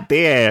like, God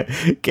damn,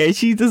 can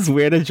she just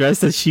wear the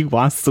dress that she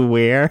wants to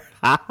wear?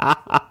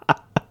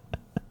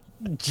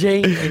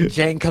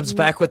 Jane comes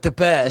back with the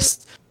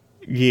best.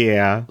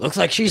 Yeah. Looks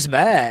like she's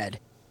mad.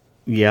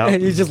 Yeah.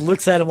 And he just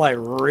looks at him like,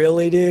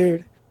 really,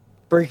 dude?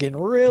 Freaking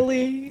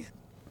really?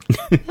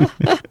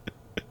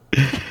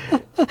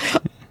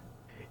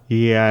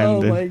 Yeah.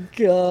 Oh And my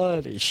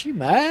god, is she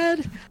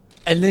mad?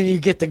 And then you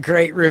get the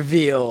great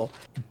reveal.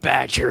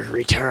 Badger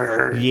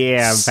returns.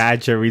 yeah,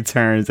 Badger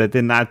returns. I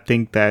did not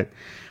think that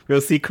we'll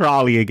see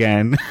Crawley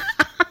again.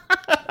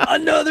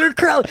 Another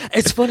Crowley.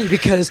 It's funny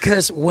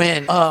because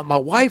when my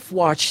wife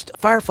watched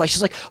Firefly,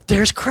 she's like,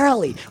 "There's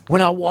Crowley."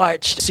 When I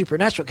watched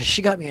Supernatural, because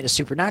she got me into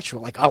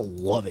Supernatural, like I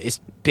love it. It's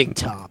big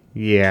time.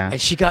 Yeah.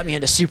 And she got me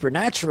into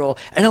Supernatural,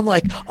 and I'm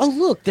like, "Oh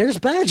look, there's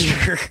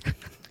Badger."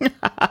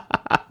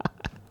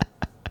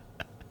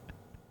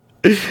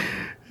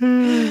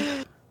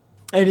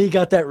 And he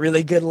got that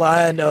really good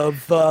line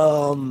of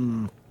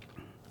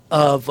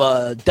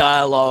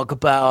dialogue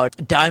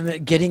about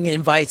diamond getting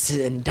invites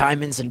and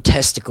diamonds and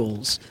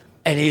testicles,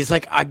 and he's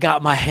like, "I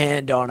got my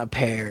hand on a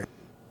pair,"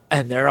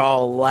 and they're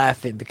all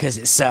laughing because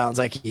it sounds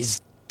like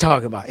he's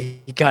talking about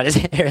he got his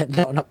hand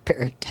on a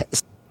pair of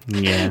testicles.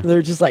 Yeah.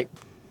 They're just like,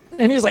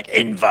 and he's like,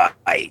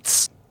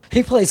 "Invites."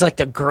 He plays like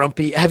the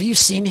grumpy. Have you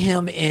seen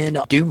him in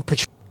Doom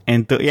Patrol?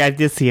 And yeah, I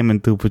did see him in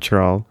Doom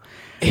Patrol.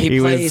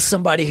 He plays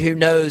somebody who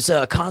knows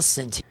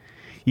Constantine.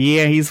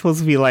 Yeah, he's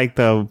supposed to be like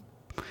the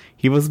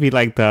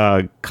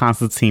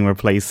Constantine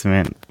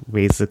replacement,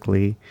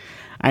 basically.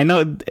 I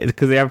know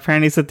because they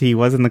apparently said that he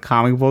was in the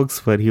comic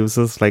books, but he was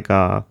just like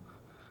a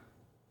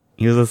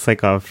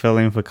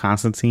fill-in for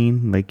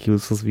Constantine. Like he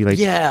was supposed to be like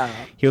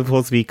he was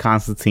supposed to be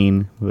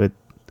Constantine, but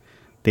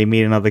they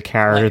made another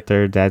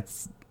character that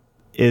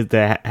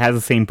has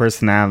the same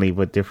personality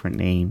but different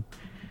name.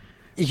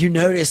 You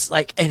notice,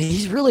 like, and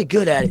he's really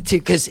good at it too,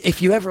 because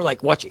if you ever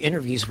like watch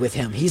interviews with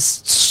him, he's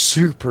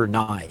super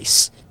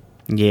nice.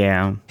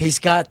 Yeah, he's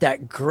got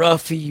that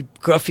gruffy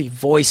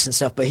voice and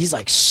stuff, but he's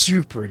like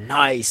super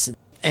nice.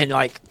 And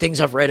like things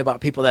I've read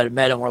about people that have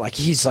met him were like,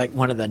 he's like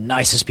one of the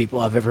nicest people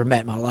I've ever met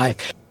in my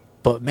life.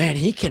 But man,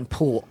 he can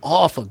pull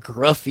off a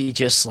gruffy,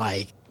 just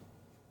like,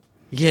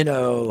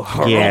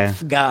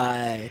 harumph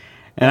guy.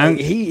 And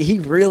like, he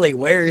really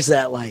wears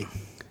that like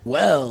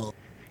well.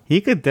 He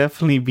could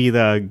definitely be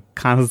the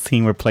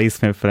Constantine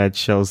replacement for that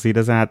show, so he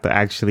doesn't have to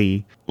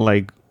actually,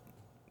 like,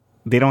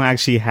 they don't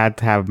actually have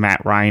to have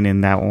Matt Ryan in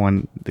that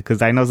one,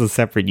 because I know it's a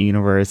separate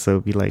universe, so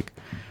it'd be, like,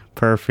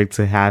 perfect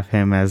to have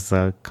him as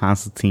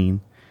Constantine.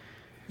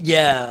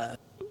 Yeah.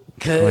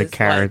 Because, like,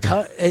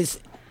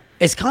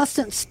 is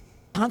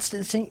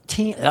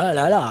Constantine,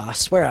 I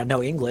swear I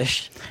know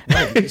English.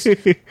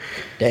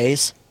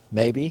 Days,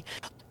 maybe.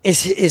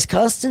 Is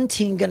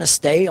Constantine gonna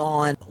stay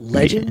on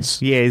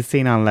Legends? Yeah, he's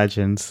staying on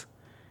Legends.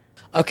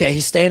 Okay,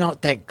 he's staying on.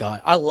 Thank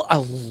God. I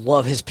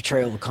love his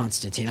portrayal of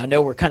Constantine. I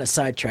know we're kind of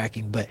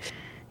sidetracking, but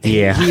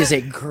he is a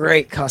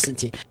great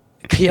Constantine.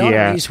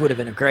 Keanu Reeves would have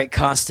been a great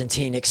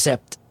Constantine,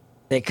 except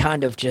they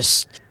kind of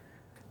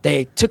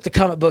they took the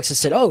comic books and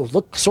said, "Oh,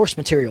 look, source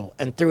material,"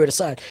 and threw it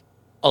aside.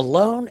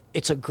 Alone,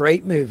 it's a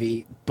great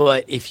movie,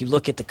 but if you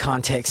look at the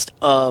context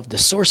of the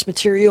source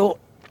material.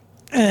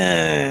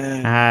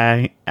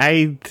 I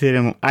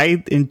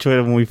enjoyed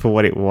the movie for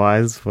what it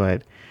was,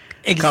 but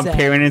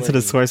comparing it to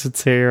the source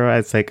material,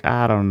 it's like,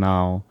 I don't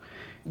know.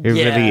 It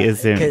really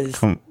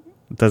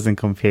doesn't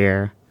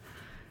compare.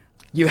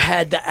 You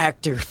had the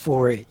actor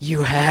for it.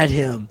 You had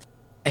him,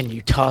 and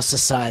you toss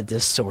aside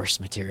this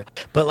source material.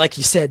 But like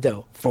you said,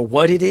 though, for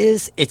what it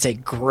is, it's a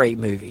great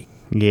movie.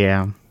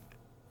 Yeah.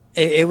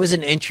 It was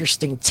an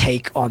interesting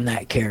take on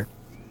that character.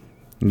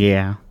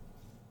 Yeah.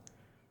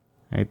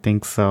 I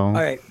think so. All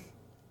right.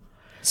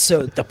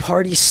 So the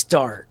party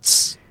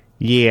starts.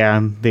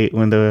 Yeah,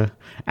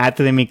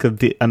 after they make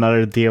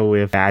another deal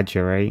with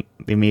Badger, right?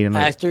 They made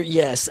another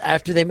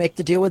after they make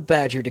the deal with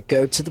Badger to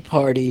go to the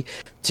party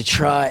to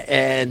try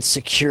and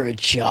secure a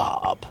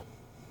job.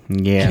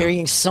 Yeah,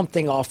 carrying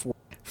something off.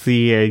 So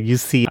you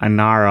see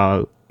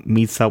Inara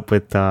meets up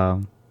with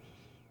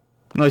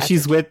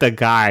she's with the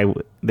guy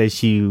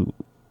that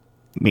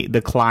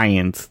the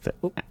client,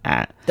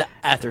 the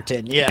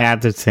Atherton,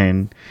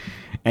 Atherton.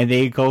 And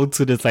they go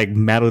to this like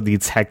metal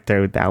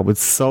detector that was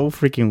so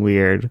freaking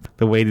weird.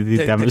 The way that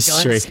they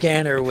demonstrate. The gun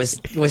scanner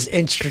was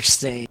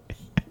interesting.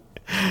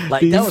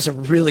 Like that was a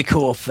really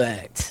cool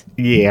effect.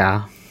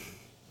 Yeah,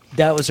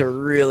 that was a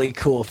really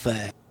cool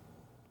effect.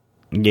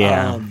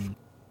 Yeah.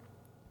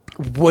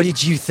 What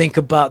did you think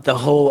about the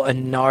whole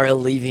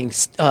Inara leaving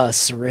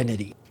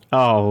Serenity?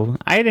 Oh,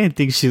 I didn't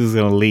think she was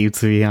gonna leave,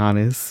 to be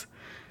honest.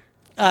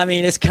 I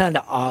mean, it's kind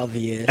of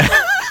obvious.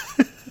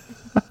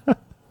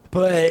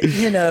 But,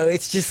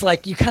 it's just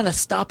like you kind of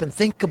stop and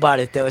think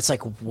about it, though. It's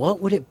like, what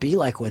would it be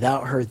like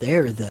without her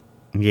there, though?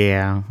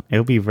 Yeah, it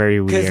would be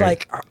very weird. Because,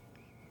 like,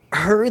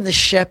 her and the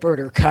Shepherd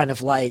are kind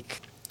of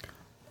like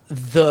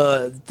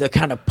the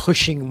kind of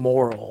pushing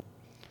moral,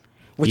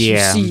 which you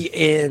see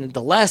in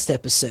the last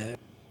episode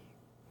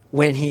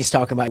when he's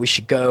talking about we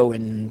should go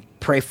and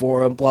pray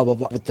for him, blah, blah,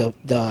 blah, with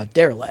the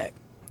derelict.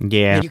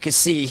 Yeah. And you can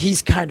see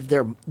he's kind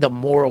of the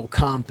moral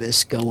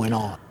compass going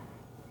on.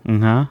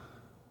 Uh-huh.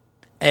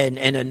 And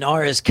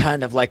Inara is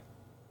kind of like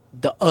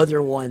the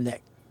other one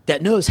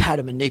that knows how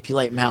to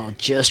manipulate Mal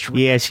just right.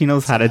 Yeah, she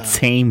knows how to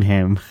tame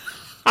him.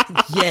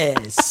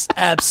 Yes,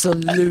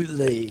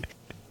 absolutely.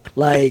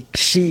 Like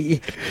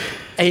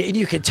and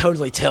you can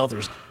totally tell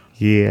there's.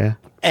 Yeah.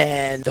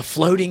 And the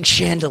floating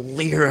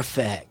chandelier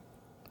effect.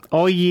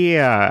 Oh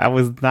yeah, I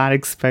was not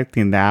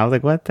expecting that. I was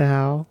like, what the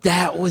hell?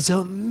 That was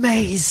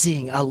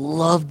amazing. I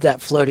loved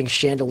that floating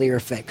chandelier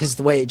effect because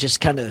the way it just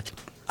kind of,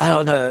 I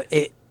don't know,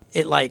 it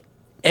like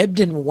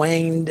ebbed and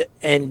waned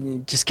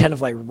and just kind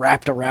of like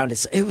wrapped around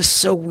it. It was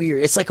so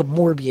weird. It's like a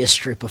Morbius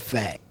strip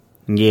effect.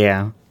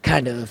 Yeah.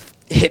 Kind of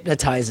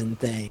hypnotizing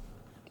thing.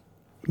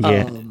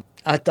 Yeah.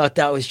 I thought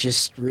that was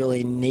just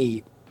really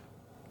neat.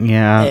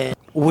 Yeah. And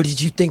what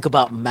did you think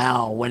about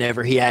Mal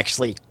whenever he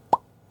actually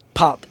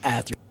popped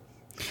after?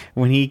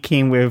 When he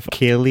came with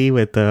Kaylee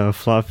with the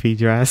fluffy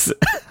dress.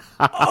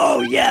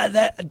 Oh yeah,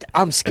 that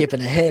I'm skipping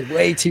ahead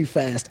way too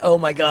fast. Oh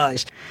my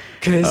gosh,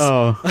 because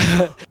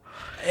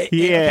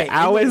yeah,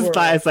 I was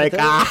like,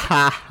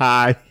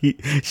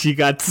 she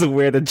got to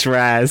wear the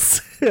dress.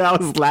 I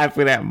was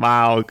laughing at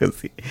Mal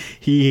because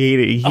he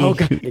hated. Oh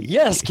God.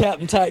 Yes,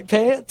 Captain Tight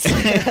Pants.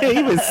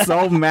 He was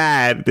so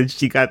mad that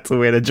she got to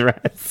wear the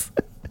dress.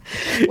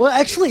 Well,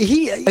 actually,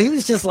 he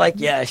was just like,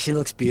 yeah, she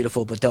looks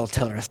beautiful, but don't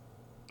tell her.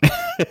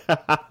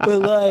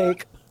 But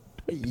like,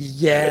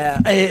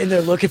 yeah, and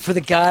they're looking for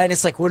the guy, and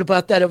it's like, what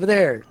about that over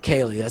there,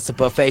 Kaylee? That's the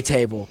buffet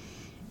table.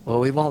 Well,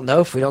 we won't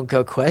know if we don't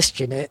go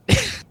question it.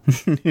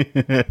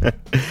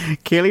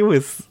 Kaylee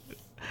was,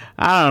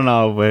 I don't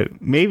know,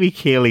 but maybe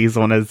Kaylee's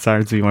one that's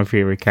starting to be my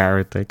favorite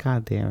character.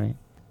 God damn it.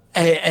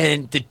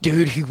 And the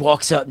dude who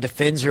walks up and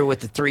defends her with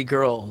the 3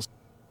 girls.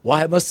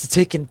 Why it must have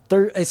taken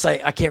 30, it's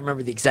like, I can't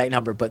remember the exact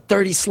number, but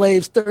 30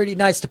 slaves, 30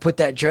 nights to put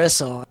that dress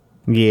on.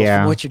 Yeah. Well,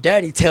 from what your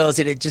daddy tells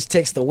it just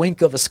takes the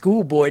wink of a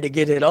schoolboy to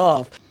get it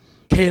off.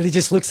 Kaylee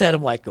just looks at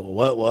him like,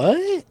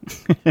 what?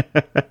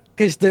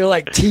 Because they're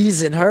like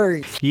teasing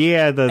her.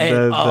 Yeah,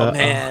 oh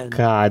man, oh,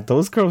 God,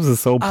 those girls are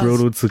so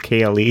brutal to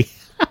Kaylee.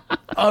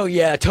 Oh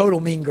yeah, total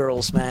mean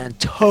girls, man.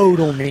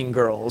 Total mean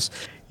girls.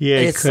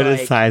 Yeah,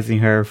 criticizing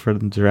her for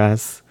the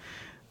dress.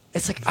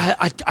 It's like,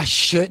 I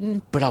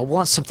shouldn't, but I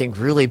want something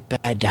really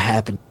bad to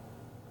happen.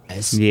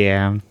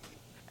 Yeah.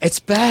 It's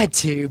bad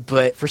too,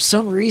 but for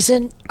some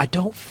reason, I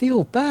don't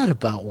feel bad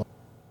about one.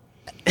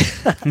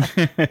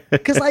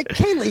 Because like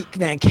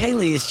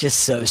Kaylee is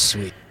just so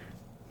sweet.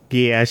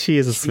 Yeah, she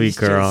is a sweet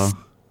girl.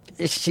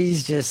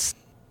 She's just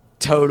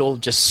total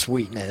just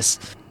sweetness.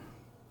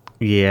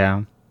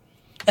 Yeah.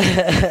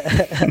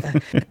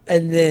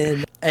 And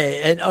then,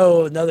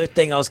 another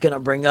thing I was gonna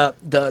bring up,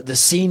 the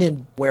scene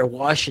in where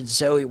Wash and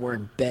Zoe were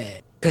in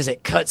bed, because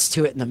it cuts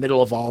to it in the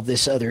middle of all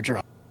this other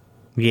drama.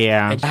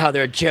 Yeah. And how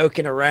they're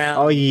joking around.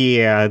 Oh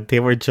yeah, they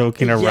were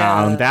joking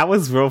around. That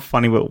was real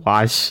funny what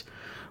Wash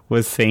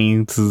was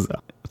saying to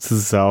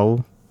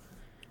Zoe.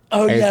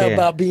 Oh yeah,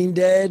 about being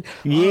dead.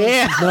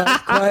 Yeah. She's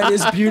not quite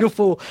as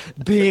beautiful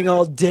being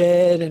all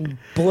dead and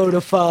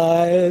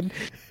bloatified.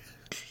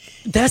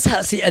 That's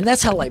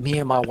how like me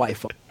and my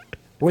wife are.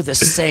 We're the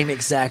same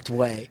exact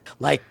way.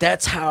 Like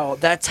that's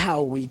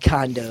how we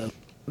kind of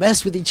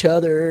mess with each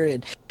other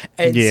and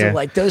so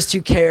like those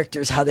two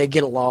characters, how they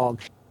get along.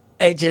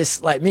 And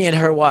just like me and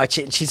her watch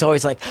it, and she's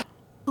always like,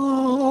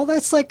 "Oh,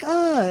 that's like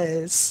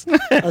us."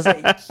 I was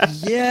like,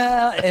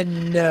 "Yeah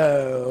and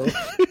no."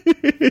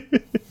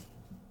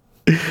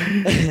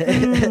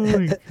 Oh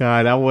my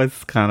God, that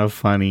was kind of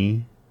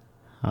funny.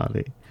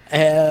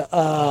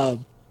 Where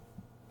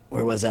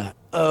was that?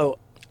 Oh,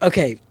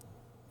 okay.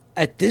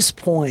 At this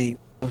point,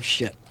 oh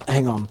shit,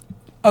 hang on.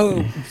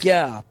 Oh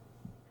yeah.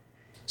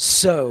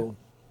 So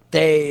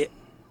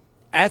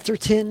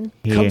Atherton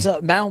comes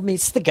up. Mal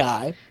meets the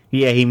guy.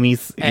 Yeah, he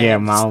meets.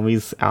 Mal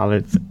meets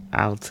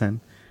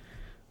Alton.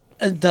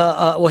 And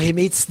he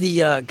meets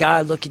the guy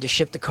looking to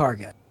ship the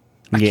cargo.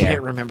 I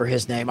can't remember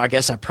his name. I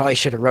guess I probably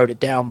should have wrote it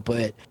down,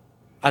 but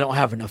I don't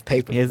have enough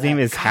paper. His name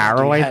is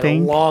Harold, I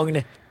think.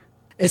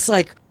 It's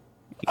like.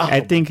 I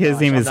think his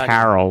name is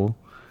Harold.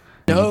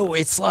 No,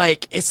 it's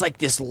like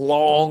this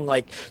long,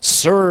 like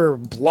Sir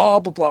blah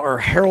blah blah or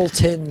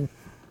Harrelton.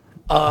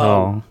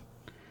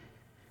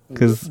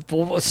 Because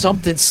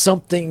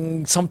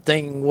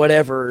something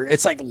whatever.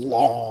 It's like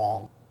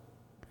long.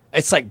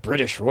 It's like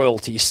British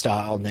royalty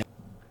style now.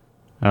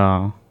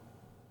 Oh.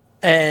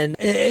 And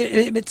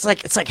it's like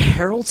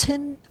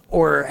Harrelton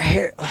or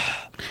Yeah,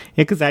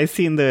 because I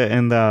see in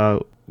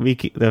the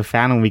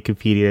Phantom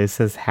Wikipedia it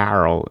says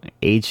Harold,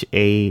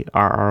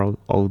 Harrow.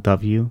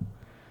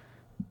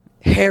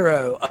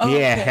 Harrow. Oh,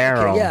 yeah, okay,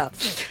 Harrow. Okay, yeah,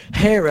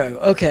 Harrow.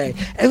 Okay,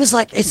 it was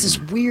like it's this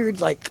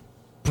weird like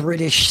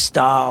British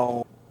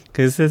style.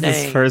 Because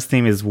his first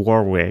name is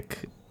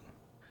Warwick.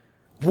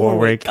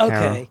 Warwick. Okay.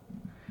 Harrow.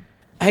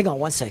 Hang on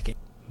 1 second.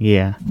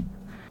 Yeah.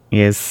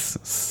 Yes,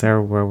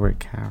 Sir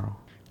Warwick Harrow.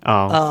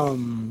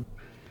 Oh.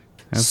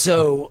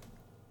 So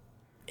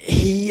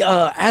he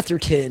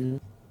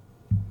Atherton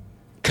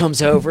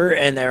comes over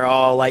and they're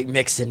all like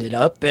mixing it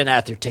up, and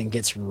Atherton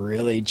gets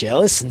really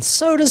jealous, and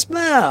so does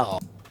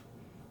Mal.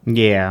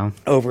 Yeah.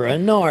 Over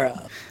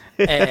Honora.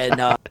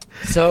 And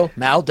so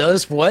Mal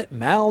does what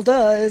Mal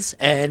does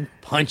and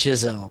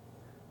punches him.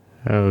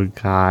 Oh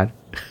God.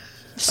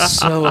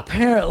 So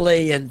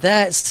apparently in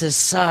that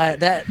society,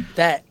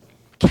 that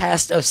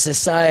outcast of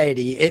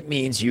society, it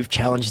means you've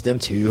challenged them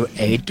to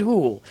a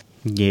duel.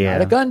 Yeah.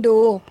 Not a gun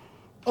duel,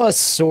 a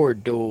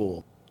sword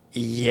duel.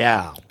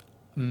 Yeah,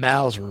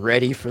 Mal's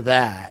ready for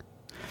that.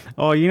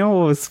 Oh, you know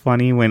what was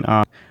funny when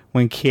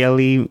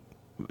Kaylee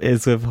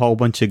is with a whole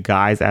bunch of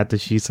guys after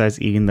she starts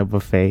eating the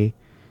buffet.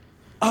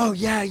 Oh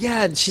yeah,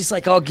 yeah, and she's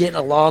like all getting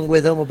along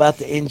with him about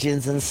the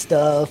engines and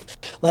stuff.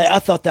 Like I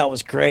thought that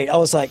was great. I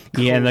was like,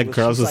 cool. Yeah, and the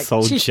girls She's are like,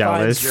 so she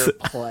jealous. finds your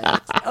place.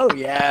 Oh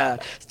yeah,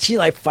 she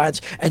like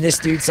finds, and this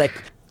dude's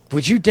like,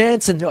 "Would you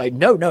dance?" And they're like,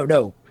 "No, no,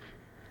 no,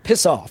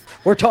 piss off.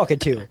 We're talking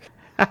to her."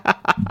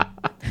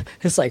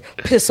 It's like,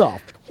 piss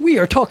off. We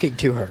are talking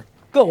to her.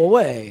 Go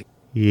away.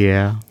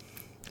 Yeah,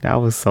 that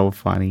was so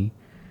funny.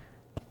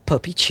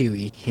 Puppy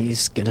Chewy,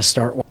 he's gonna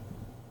start.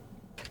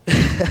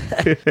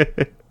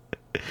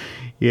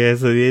 Yeah,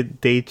 so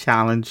they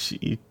challenge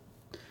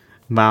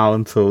Mal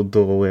into a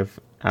duel with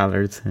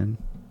Allerton.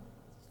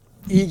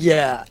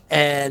 Yeah,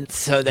 and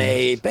so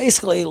they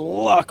basically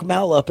lock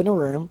Mal up in a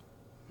room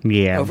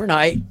Yeah.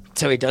 overnight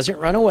so he doesn't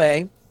run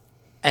away.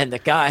 And the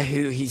guy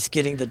who he's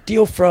getting the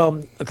deal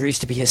from agrees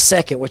to be his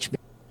second, which means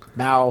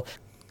Mal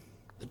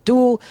the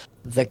duel.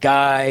 The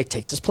guy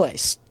takes his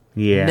place.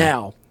 Yeah.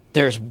 Now,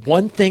 there's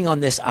one thing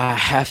on this I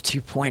have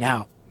to point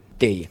out: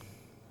 the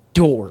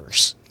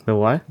doors. The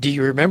what? Do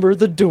you remember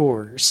the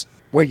doors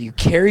where you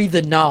carry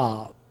the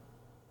knob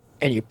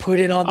and you put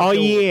it on the Oh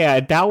door? yeah,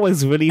 that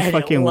was really And it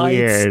fucking lights.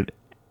 weird.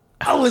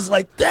 I was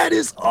like, that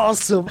is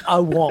awesome. I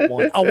want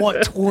one. I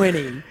want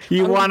 20.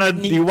 You want a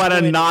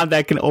 20. knob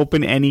that can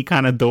open any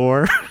kind of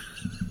door?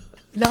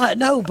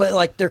 No, but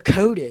like they're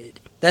coded.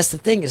 That's the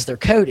thing, is they're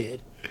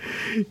coded.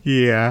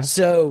 Yeah.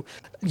 So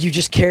you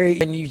just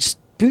carry and you just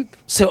boop.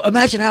 So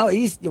imagine how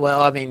easy.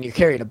 Well, I mean, you're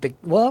carrying a big.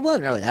 Well, it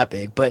wasn't really that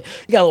big, but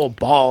you got a little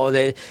ball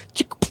that.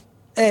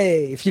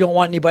 Hey, if you don't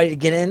want anybody to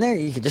get in there,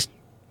 you can just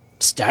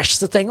stash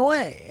the thing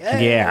away.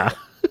 Hey. Yeah.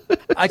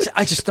 I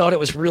just thought it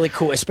was really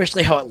cool,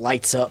 especially how it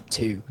lights up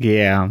too.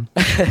 Yeah.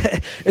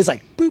 It's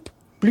like boop,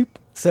 bloop.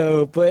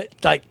 So, but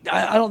like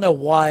I don't know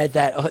why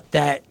that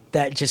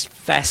just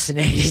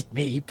fascinated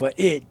me, but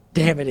it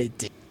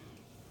did.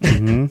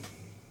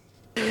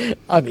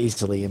 I'm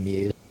easily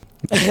amused.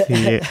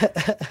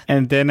 Yeah.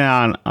 And then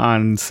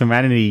on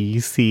Serenity, you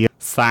see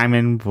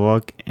Simon,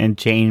 Brooke, and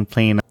Jane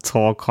playing a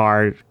tall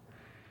card,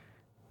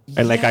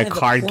 like a the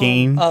card plum,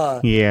 game.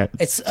 Yeah.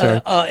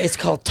 It's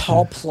called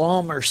Tall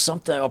Plum or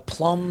something, or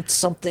Plum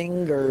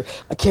something, or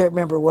I can't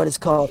remember what it's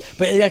called,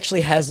 but it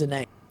actually has a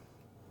name.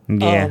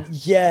 Yeah.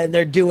 Yeah, and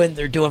they're doing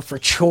for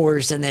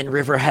chores, and then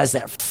River has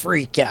that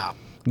freak out.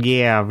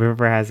 Yeah.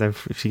 River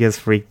she gets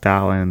freaked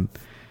out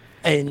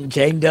And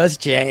Jane does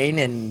Jane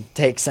and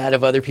takes out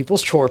of other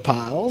people's chore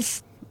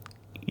piles.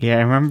 yeah,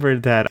 I remember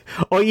that.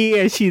 Oh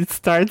yeah, she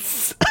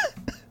starts.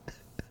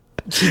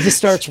 She just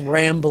starts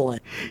rambling.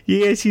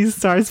 Yeah, she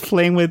starts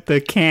playing with the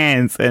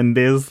cans, and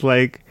there's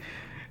like,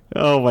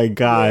 oh my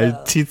god,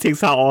 Yeah. she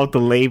takes out all the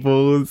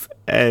labels,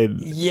 and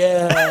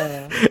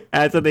Yeah.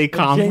 after they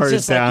calm Jane's her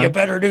just down, like, you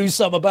better do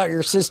something about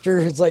your sister.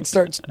 It's like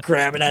starts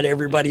grabbing at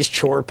everybody's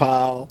chore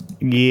pile.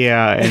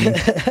 yeah,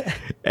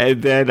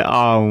 and then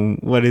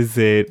what is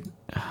it?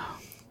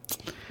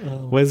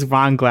 What's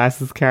Ron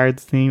Glass's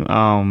character's name?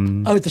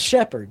 Oh, the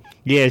shepherd.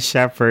 Yeah,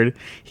 Shepard.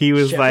 He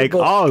was Shepard, like,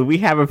 but- "Oh, we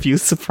have a few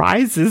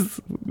surprises.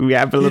 We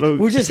have a little."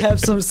 We'll just have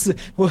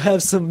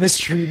some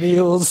mystery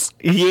meals.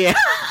 Yeah.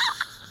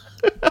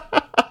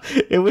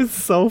 It was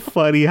so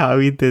funny how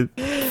he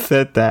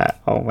said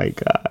that. Oh my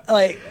god.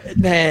 Like,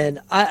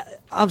 man,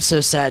 I'm so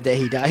sad that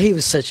he died. He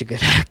was such a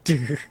good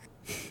actor.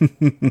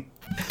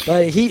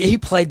 Like he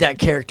played that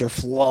character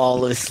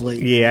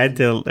flawlessly. Yeah, I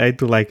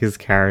do like his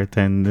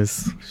character in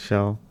this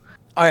show.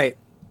 All right.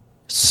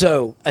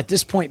 So at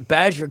this point,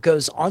 Badger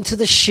goes onto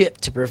the ship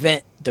to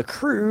prevent the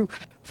crew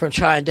from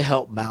trying to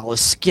help Mal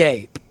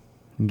escape.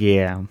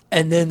 Yeah.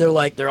 And then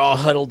they're all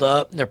huddled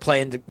up and they're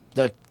playing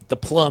the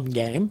plum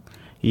game.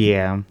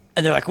 Yeah.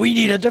 And they're like, we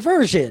need a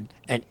diversion.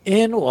 And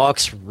in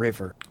walks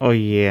River Oh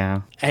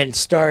yeah. and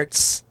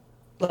starts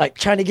like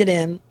trying to get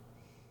in.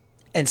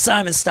 And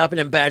Simon's stopping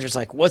and Badger's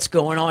like, what's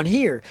going on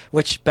here?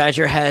 Which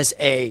Badger has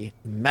a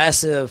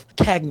massive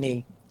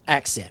Cagney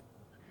accent.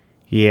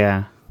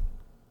 Yeah.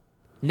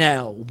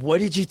 Now, what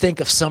did you think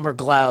of Summer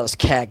Glau's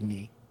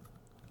Cagney?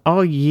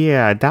 Oh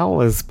yeah, that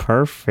was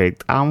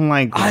perfect. I'm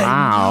like, I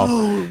wow.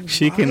 know,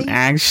 she can right?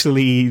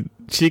 actually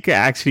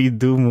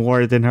do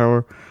more than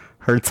her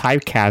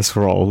typecast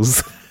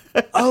roles.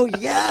 Oh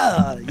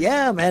yeah,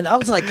 yeah, man. I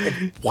was like,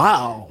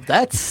 wow,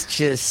 that's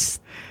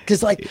just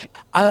because like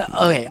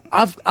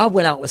I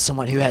went out with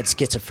someone who had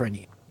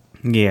schizophrenia,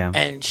 Yeah.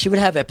 and she would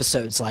have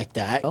episodes like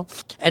that,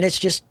 and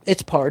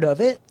it's part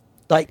of it.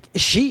 Like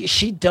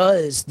she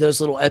does those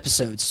little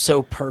episodes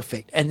so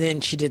perfect, and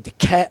then she did the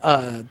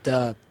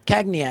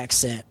Cagney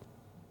accent.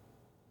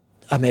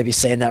 I may be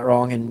saying that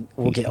wrong, and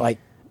we'll get like,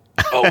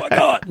 oh my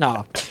god,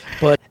 no.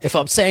 But if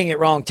I'm saying it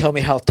wrong, tell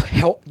me how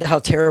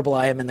terrible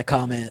I am in the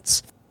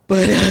comments.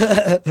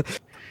 But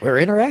we're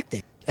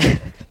interacting.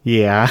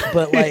 Yeah.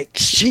 But like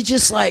she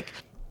just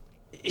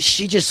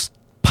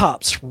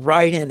pops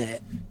right in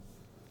it,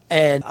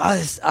 And I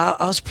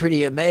was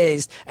pretty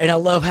amazed. And I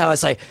love how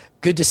it's like,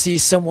 good to see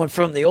someone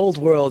from the old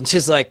world. And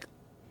she's like,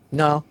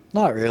 no,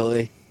 not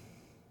really.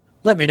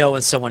 Let me know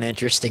when someone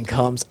interesting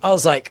comes. I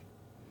was like,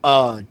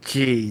 oh,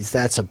 geez,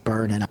 that's a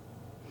burning.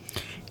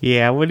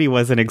 Yeah, I really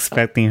wasn't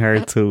expecting her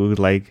to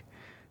like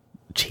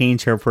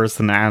change her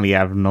personality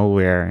out of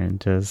nowhere and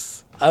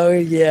just Oh,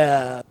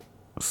 yeah.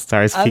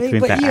 start speaking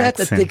with but that you have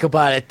accent. to think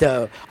about it,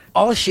 though.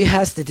 All she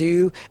has to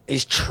do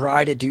is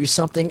try to do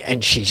something,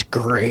 and she's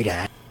great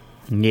at it.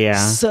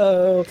 Yeah.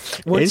 So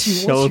once you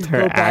showed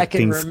her go back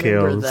and acting remember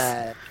skills.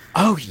 that,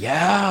 oh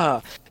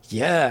yeah,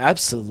 yeah,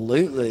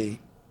 absolutely.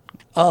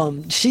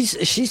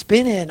 She's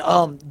been in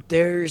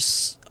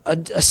there's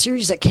a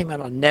series that came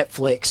out on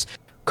Netflix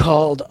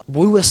called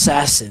Wu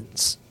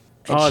Assassins.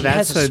 And Oh, she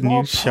has that's a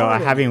small new show. I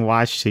part in haven't it.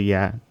 watched it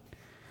yet.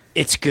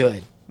 It's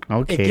good. It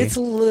Okay. gets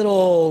a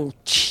little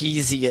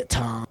cheesy at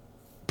times,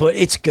 but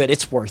it's good.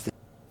 It's worth it.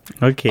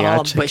 Okay,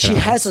 I'll check But it she out.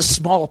 has a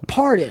small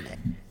part in it.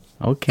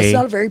 Okay. It's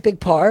not a very big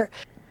part,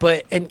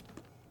 and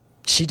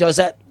she does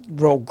that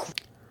role.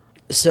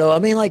 So I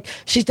mean, like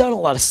she's done a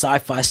lot of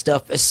sci-fi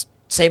stuff.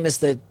 Same as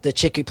the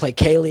chick who played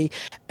Kaylee,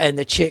 and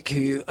the chick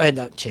who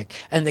not chick,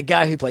 and the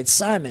guy who played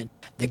Simon.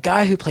 The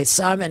guy who played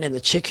Simon and the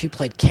chick who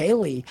played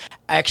Kaylee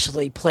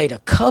actually played a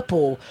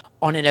couple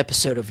on an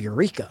episode of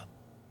Eureka.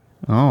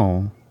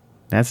 Oh,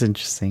 that's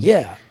interesting.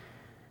 Yeah.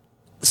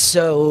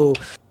 So,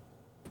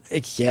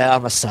 yeah,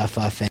 I'm a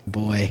sci-fi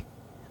fanboy.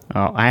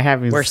 Oh, I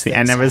haven't Worse seen. I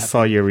things never happen.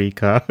 saw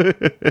Eureka.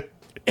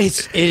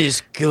 It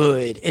is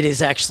good. It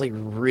is actually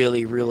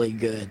really, really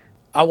good.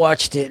 I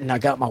watched it and I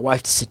got my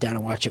wife to sit down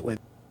and watch it with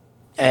me.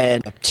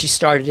 And she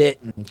started it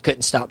and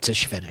couldn't stop till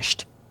she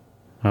finished.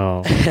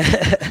 Oh.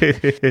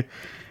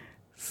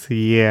 So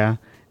yeah.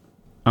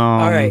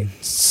 All right.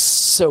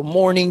 So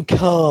morning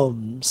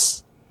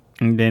comes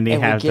And then they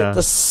and we have get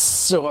the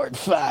sword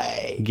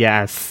fight.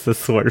 yes, the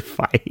sword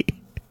fight.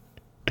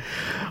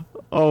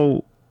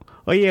 oh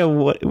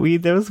yeah.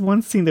 There was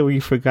one scene that we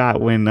forgot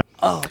when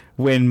Oh,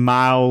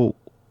 Inara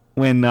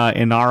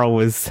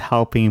was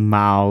helping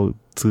Mao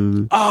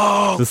to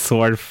oh, the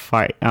sword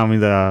fight. I mean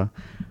the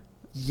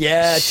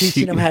yeah,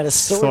 teaching him how to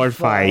sword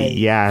fight.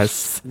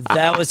 Yes.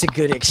 That was a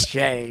good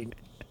exchange.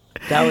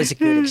 That was a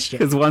good exchange.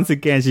 Because once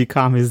again, she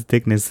calmed his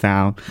dickness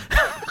down.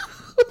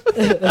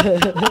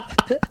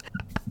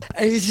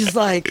 And he's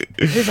like,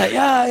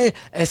 yeah. And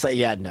it's like,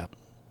 yeah, no.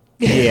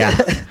 Yeah.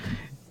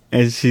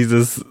 And she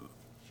just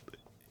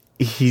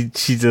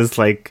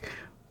like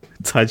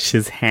touched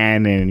his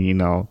hand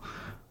and,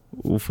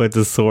 put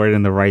the sword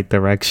in the right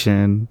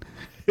direction.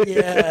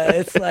 Yeah,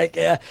 it's like,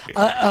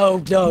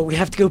 oh no, we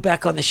have to go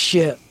back on the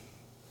ship.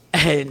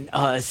 And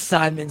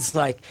Simon's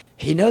like,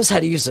 he knows how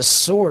to use a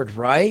sword,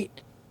 right?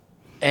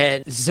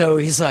 And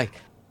Zoe's like,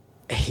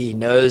 he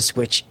knows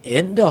which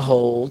end to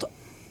hold,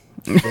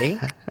 I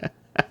think.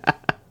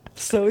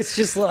 So it's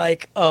just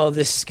like, oh,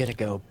 this is gonna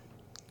go.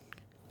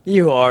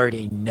 You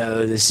already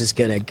know this is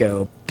gonna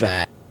go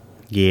bad.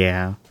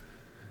 Yeah.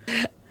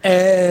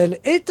 And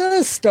it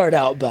does start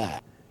out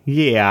bad.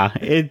 Yeah,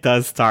 it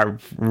does start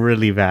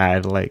really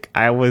bad. Like,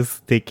 I was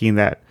thinking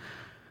that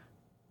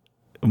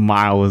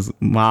Miles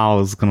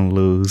gonna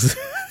lose.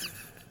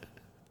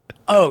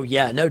 Oh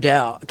yeah, no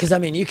doubt. Because I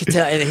mean, you could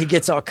tell, and he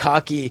gets all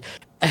cocky,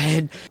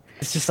 and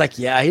it's just like,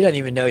 yeah, he doesn't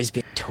even know he's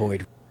being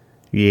toyed.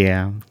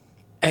 Yeah.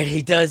 And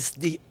he does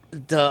the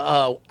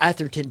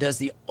Atherton does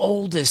the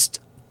oldest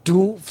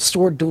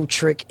sword duel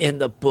trick in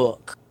the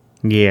book.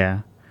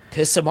 Yeah.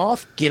 Piss him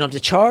off, get him to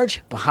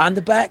charge behind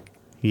the back,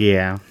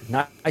 Yeah.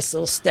 nice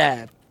little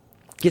stab.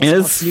 Gets And him a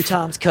it's- few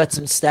times, cuts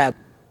him, stab.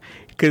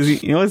 Because,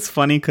 it's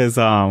funny because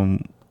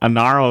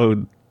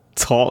Anaro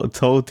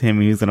told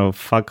him he was gonna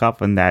fuck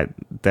up on that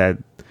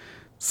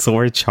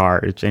sword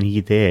charge, and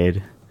he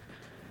did.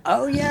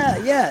 Oh yeah.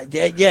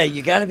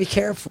 You got to be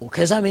careful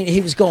because I mean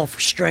he was going for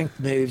strength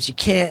moves. You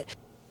can't.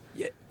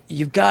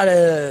 You've got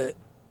to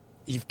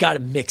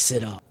mix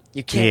it up.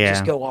 You can't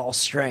just go all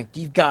strength.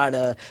 You've got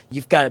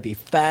to be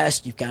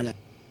fast. You've got to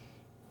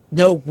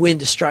know when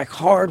to strike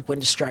hard, when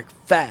to strike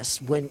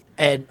fast.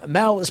 And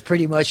Mao was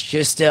pretty much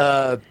just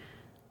I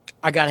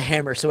got a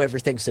hammer, so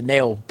everything's a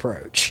nail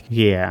approach.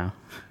 Yeah.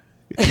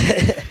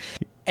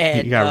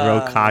 And He got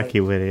real cocky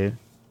with it.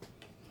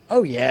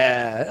 Oh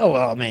yeah. Oh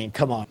well, I mean,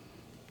 come on.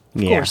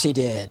 Of course he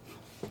did.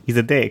 He's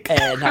a dick.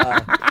 And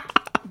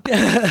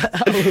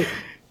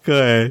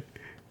Good.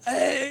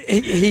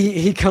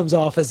 he comes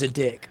off as a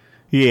dick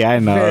Yeah, I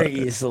know. very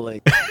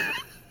easily.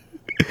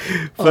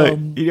 But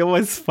you know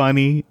what's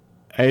funny?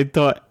 I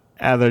thought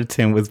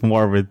Atherton was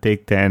more of a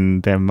dick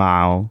than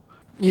Mao.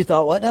 You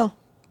thought what now?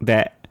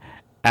 That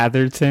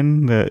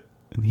Atherton,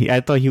 I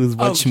thought he was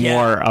much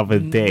more of a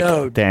dick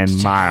No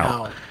than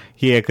Mao. doubt.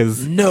 Yeah,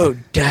 because No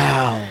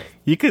doubt.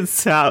 you could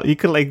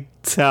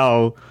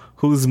tell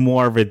who's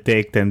more of a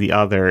dick than the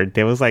other.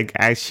 They was like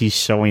actually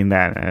showing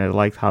that, and I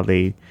liked how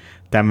they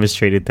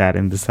demonstrated that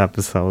in this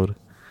episode.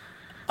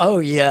 Oh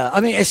yeah.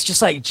 I mean, it's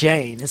just like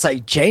Jane. It's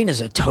like Jane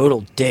is a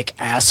total dick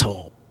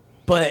asshole,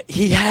 but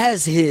he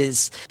has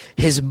his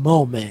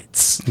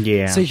moments.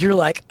 Yeah. So you're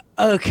like,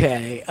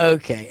 okay,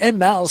 okay. And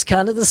Mal's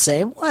kind of the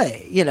same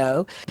way, you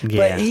know, Yeah.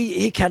 but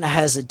he kind of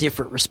has a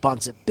different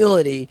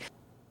responsibility.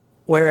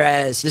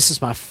 Whereas this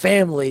is my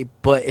family,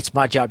 but it's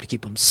my job to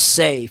keep them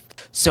safe,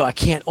 so I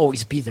can't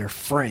always be their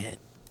friend.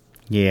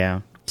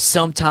 Yeah.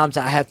 Sometimes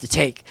I have to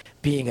take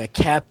being a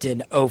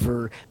captain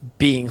over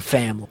being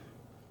family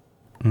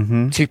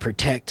to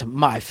protect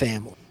my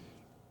family.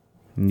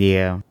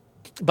 Yeah.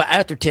 But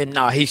Atherton,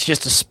 nah, he's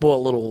just a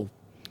spoiled little.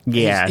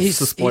 Yeah.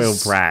 He's a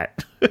spoiled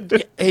brat.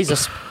 He's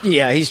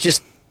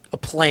just a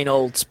plain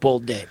old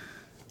spoiled dick.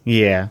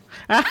 Yeah.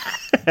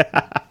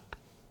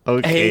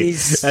 Okay.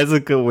 He's- That's a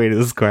good way to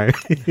describe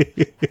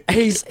it.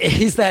 He's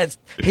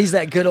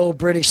that good old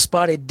British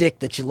spotted dick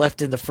that you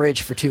left in the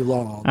fridge for too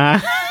long.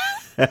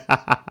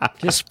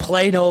 Just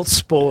plain old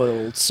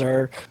spoiled,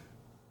 sir.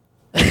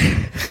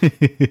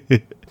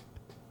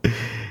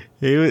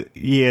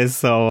 Yeah,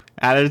 so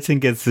Atherton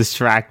gets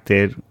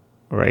distracted,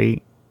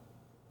 right?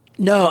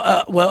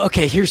 No, well,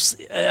 okay. Here's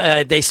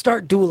they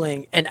start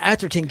dueling, and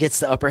Atherton gets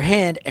the upper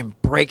hand and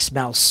breaks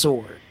Mal's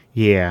sword,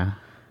 Yeah.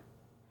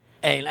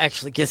 and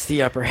actually gets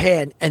the upper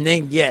hand. And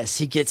then yes,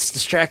 he gets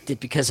distracted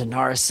because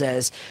Inara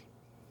says,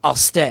 "I'll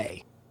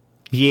stay."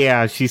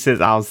 Yeah, she says,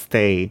 I'll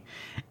stay.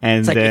 And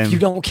It's like, then, if you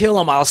don't kill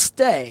him, I'll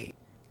stay.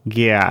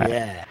 yeah.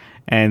 Yeah.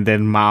 And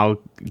then Mao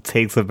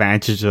takes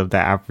advantage of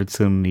that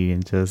opportunity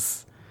and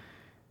just,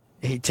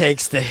 He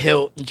takes the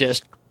hilt and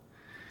just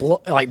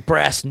like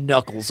brass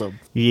knuckles him.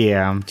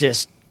 yeah.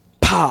 Just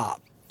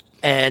pop,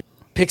 and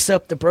picks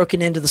up the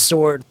broken end of the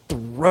sword,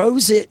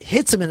 throws it,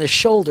 hits him in the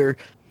shoulder.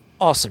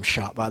 Awesome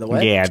shot, by the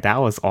way. Yeah, that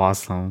was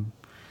awesome.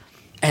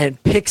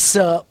 And picks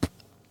up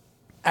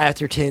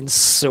Atherton's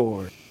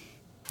sword.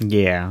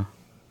 Yeah.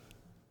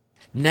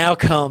 Now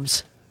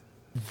comes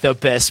the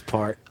best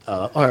part,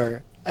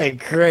 or a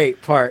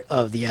great part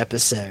of the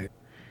episode,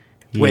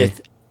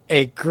 with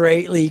a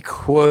greatly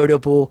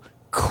quotable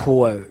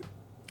quote.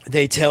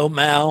 They tell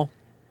Mal,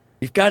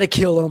 "You've got to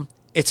kill him.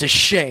 It's a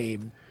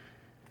shame."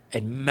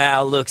 And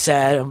Mal looks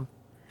at him,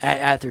 at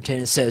Atherton,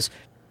 and says,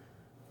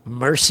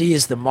 "Mercy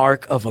is the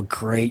mark of a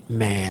great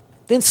man."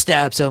 Then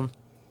stabs him.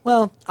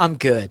 "Well, I'm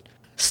good."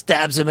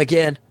 Stabs him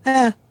again.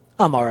 I'm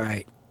all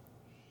right.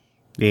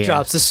 Yeah.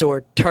 Drops the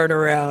sword, turn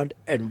around,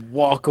 and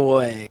walk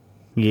away.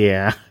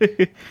 Yeah.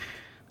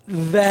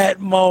 That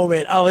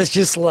moment, I was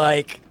just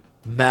like,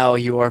 "Mal,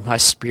 you are my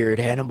spirit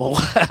animal."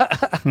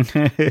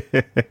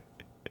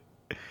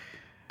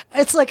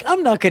 It's like,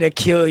 I'm not going to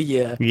kill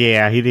you,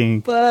 Yeah, he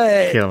didn't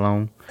but kill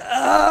him.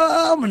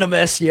 I'm going to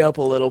mess you up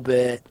a little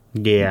bit.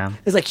 Yeah.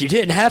 It's like, you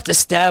didn't have to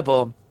stab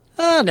him.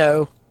 I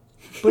know,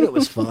 but it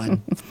was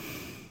fun.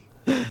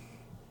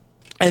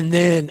 And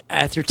then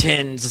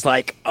Atherton's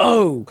like,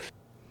 "Oh,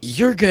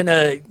 you're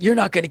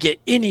not gonna get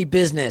any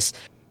business."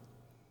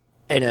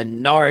 And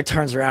Inara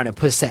turns around and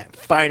puts that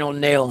final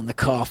nail in the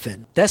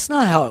coffin. That's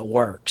not how it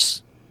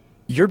works.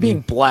 You're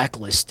being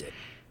blacklisted.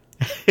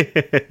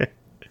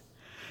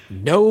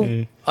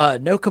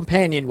 No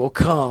companion will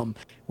come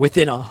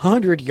within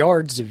 100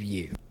 yards of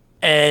you.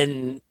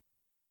 And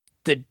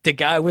the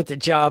guy with the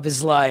job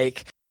is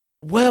like,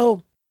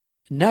 "Well,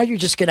 now you're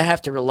just gonna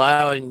have to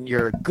rely on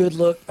your good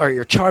look or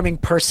your charming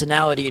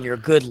personality and your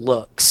good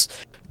looks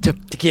to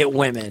get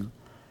women.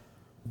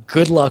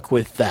 Good luck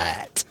with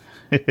that."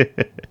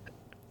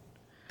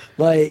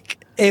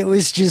 Like, it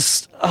was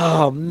just,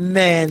 oh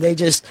man, they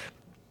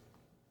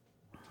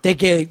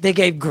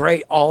gave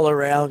great all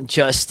around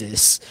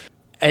justice,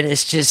 and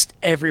it's just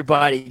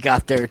everybody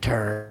got their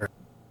turn.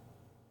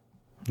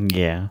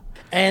 Yeah.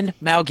 And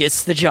Mal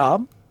gets the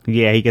job.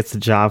 Yeah, he gets the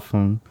job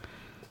from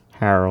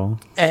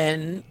Harold.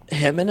 And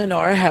him and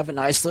Inara have a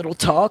nice little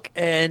talk,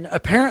 and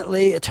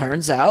apparently it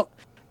turns out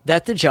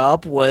that the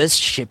job was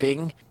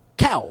shipping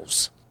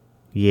cows.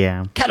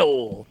 Yeah.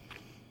 Cattle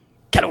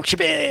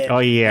shipping. Oh,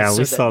 yeah, And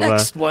we so saw the the-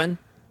 next one.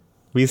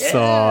 We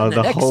saw and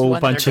the next whole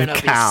one, bunch they're of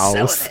gonna be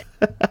cows. selling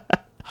it.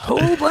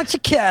 Whole bunch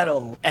of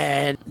cattle.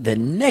 And the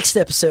next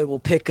episode will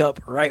pick up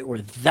right where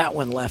that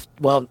one left.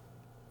 Well,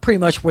 pretty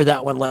much where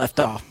that one left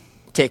off.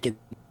 Taking.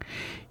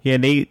 Yeah,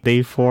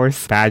 they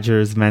forced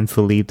Badger's men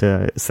to leave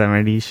the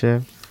 70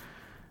 shift.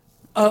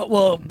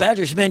 Well,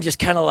 Badger's men just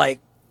kind of like,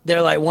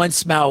 they're like,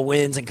 once Mal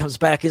wins and comes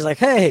back, he's like,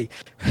 "Hey,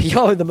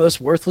 y'all are the most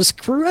worthless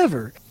crew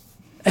ever."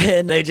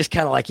 And they just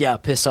kind of like, yeah,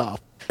 piss off.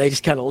 They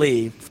just kind of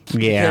leave.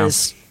 Yeah.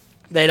 Because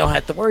they don't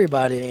have to worry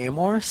about it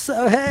anymore.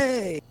 So,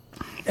 hey,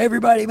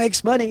 everybody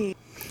makes money.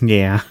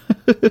 Yeah.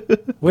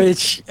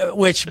 Which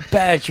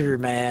Badger,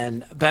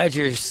 man,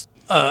 Badger's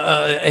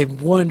a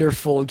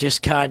wonderful,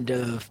 just kind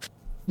of,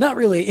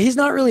 he's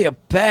not really a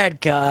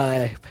bad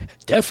guy,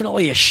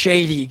 definitely a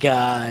shady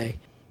guy,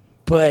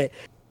 but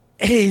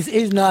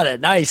he's not a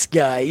nice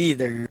guy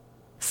either.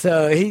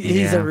 So he's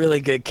Yeah. a really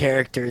good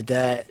character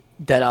that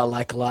I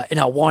like a lot, and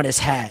I want his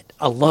hat.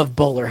 I love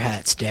bowler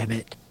hats, damn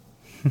it.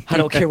 I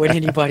don't care what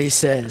anybody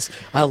says.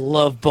 I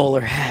love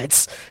bowler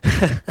hats.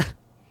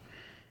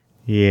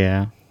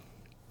 Yeah.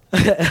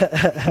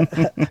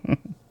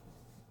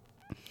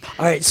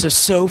 All right,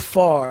 so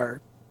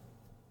far,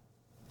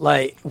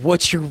 like,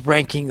 what's your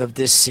ranking of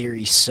this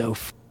series so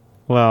far?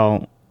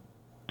 Well,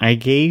 I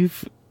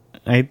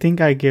think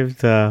I give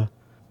the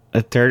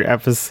a third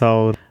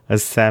episode a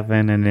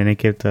 7, and then I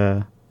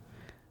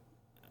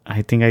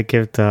think I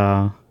give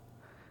the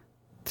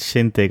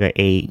Shindig a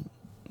 8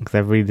 because I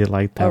really did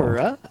like that. All one.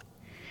 right.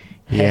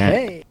 Yeah.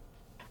 Hey,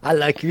 I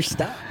like your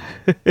style.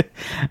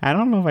 I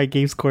don't know if I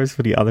gave scores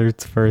for the other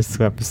first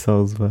 2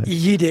 episodes, but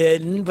You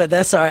didn't, but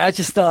that's all right. I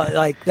just thought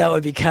like that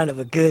would be kind of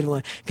a good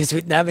one because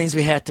that means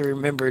we have to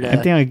remember I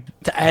to think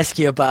ask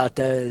you about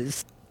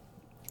those.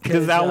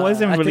 because that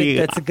wasn't I really.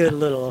 think that's a good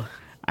little.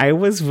 I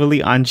was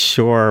really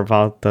unsure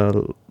about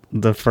the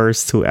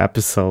first 2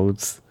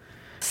 episodes.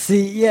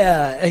 See,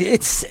 yeah,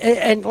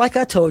 and like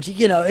I told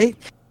you,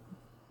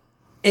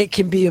 it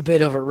can be a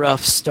bit of a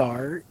rough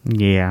start,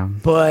 Yeah,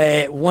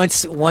 but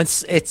once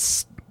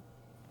the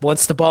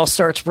ball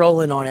starts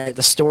rolling on it,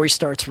 the story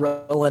starts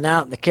rolling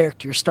out, and the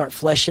characters start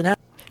fleshing out.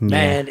 Yeah.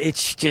 Man,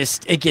 it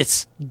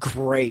gets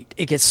great.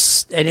 It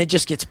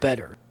just gets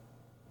better.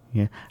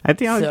 yeah. I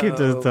think I'll give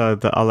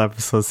the all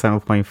episode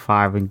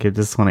 7.5 and give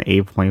this one an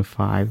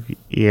 8.5.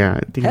 Yeah,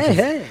 I think.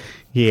 Hey.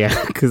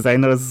 Yeah, because I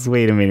noticed.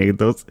 Wait a minute,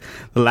 the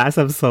last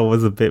episode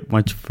was a bit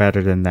much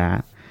better than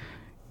that.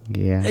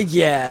 Yeah.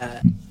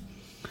 Yeah.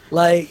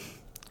 Like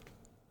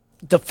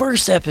the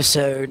first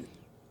episode,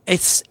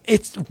 it's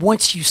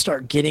once you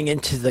start getting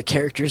into the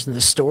characters and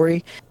the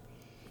story,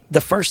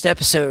 the first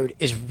episode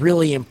is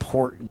really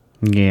important.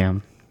 Yeah.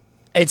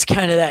 It's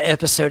kind of that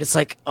episode. It's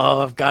like,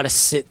 oh, I've got to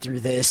sit through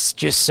this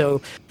just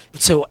so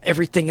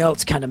everything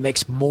else kind of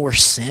makes more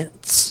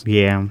sense.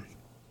 Yeah.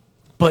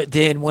 But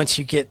then once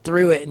you get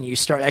through it and you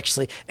start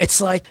actually,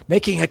 it's like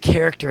making a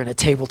character in a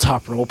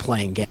tabletop role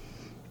playing game.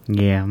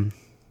 Yeah.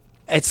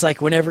 It's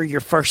like whenever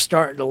you're first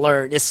starting to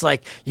learn, it's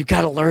like you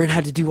got to learn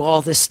how to do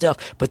all this stuff.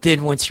 But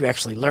then once you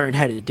actually learn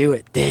how to do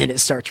it, then it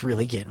starts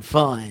really getting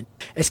fun.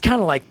 It's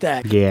kind of like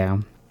that. Yeah.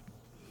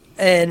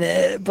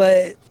 And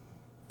but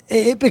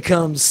it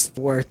becomes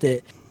worth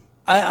it.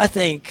 I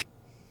think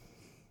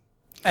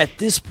at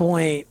this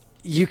point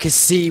you can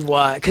see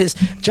why, because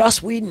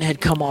Joss Whedon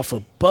had come off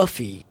of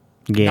Buffy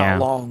Yeah. not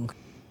long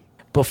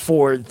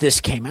before this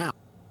came out.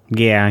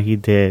 Yeah, he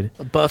did.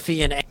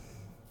 Buffy and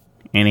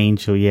An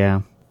Angel,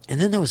 yeah.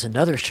 then there was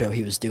another show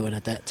he was doing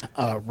at that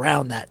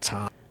around that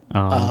time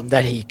Oh.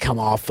 that he come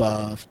off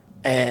of,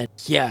 and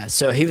yeah,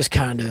 so he was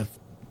kind of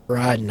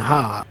riding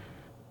high.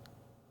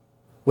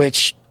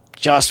 Which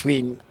Joss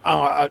Whedon,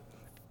 I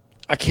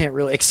can't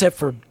really, except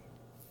for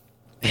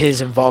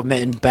his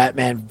involvement in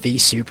Batman v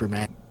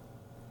Superman.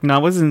 No,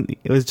 it wasn't.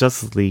 It was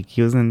Justice League.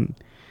 He was in.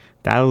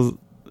 That was.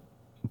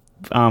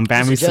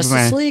 Batman v Was it Justice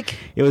Superman. League?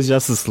 It was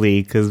Justice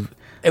League because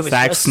It was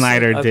Zack Justice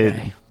Snyder League? did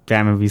Okay.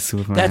 Batman v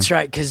Superman. That's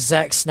right, because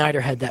Zack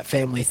Snyder had that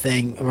family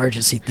thing,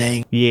 emergency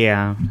thing.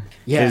 Yeah.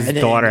 Yeah, His and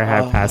then, daughter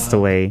had passed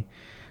away,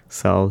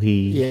 so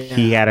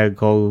he had to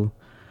go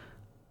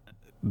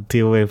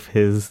deal with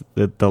the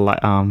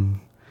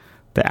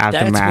That's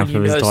aftermath when you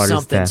of his know daughter's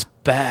something's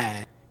death.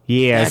 bad.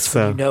 Yeah, That's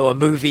so when you know a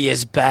movie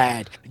is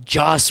bad.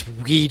 Joss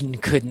Whedon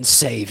couldn't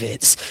save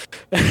it.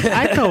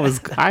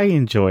 I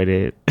enjoyed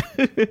it.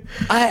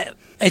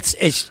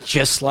 It's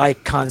just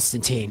like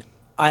Constantine.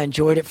 I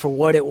enjoyed it for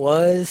what it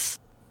was,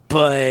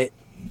 but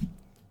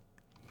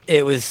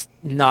it was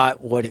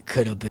not what it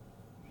could have been.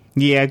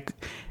 Yeah,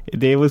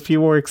 there was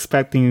people were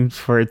expecting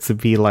for it to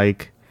be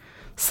like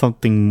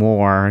something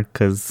more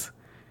because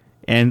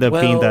it ended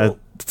up being the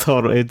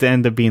total. It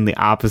ended up being the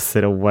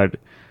opposite of what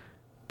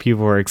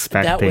people were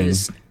expecting.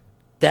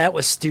 That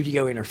was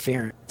studio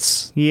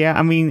interference. Yeah,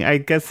 I mean, I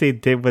guess they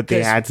did what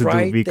they had to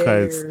do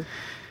because.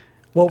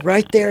 Well,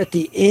 right there at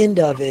the end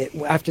of it,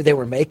 after they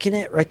were making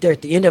it, right there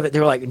at the end of it, they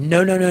were like,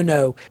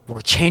 no,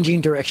 we're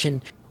changing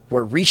direction.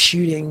 We're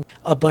reshooting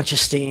a bunch of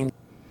scenes,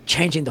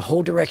 changing the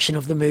whole direction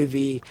of the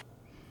movie.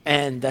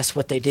 And that's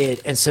what they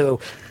did. And so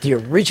the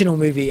original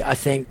movie, I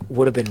think,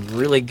 would have been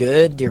really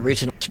good. The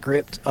original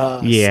script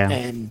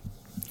and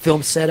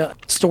film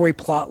setup, story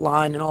plot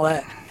line and all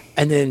that.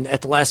 And then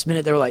at the last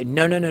minute, they were like,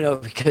 no,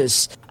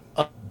 because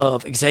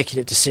of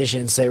executive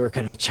decisions, they were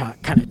kind of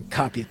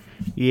copied.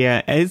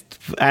 Yeah,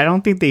 I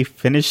don't think they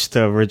finished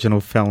the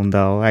original film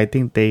though. I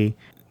think it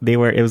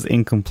was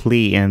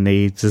incomplete, and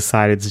they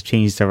decided to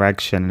change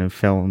direction and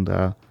film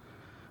the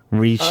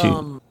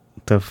reshoot.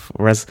 The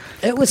rest.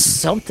 It was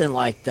something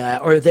like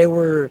that, or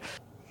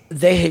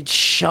they had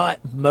shot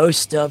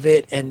most of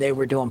it, and they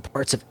were doing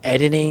parts of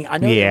editing. I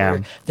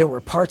know there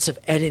were parts of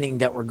editing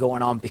that were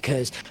going on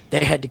because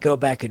they had to go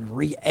back and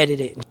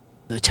re-edit it,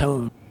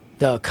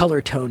 the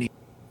color toning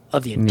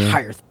of the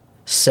entire thing.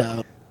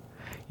 So.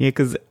 Yeah,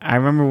 because I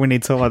remember when they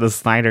talk about the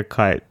Snyder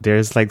Cut,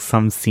 there's like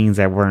some scenes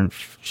that weren't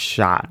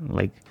shot.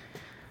 Like,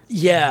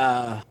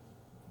 yeah.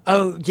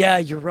 Oh, yeah,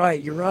 you're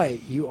right.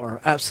 You are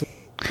absolutely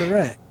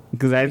correct.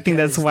 Because I think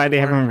that's why they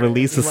haven't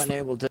released this.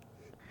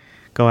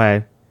 Go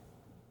ahead.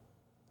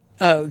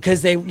 Oh,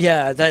 because they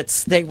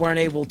weren't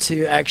able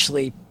to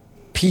actually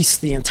piece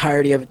the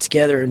entirety of it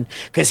together, and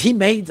because he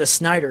made the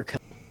Snyder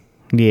Cut.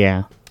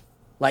 Yeah.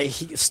 Like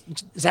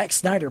Zack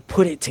Snyder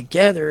put it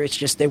together. It's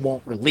just they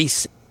won't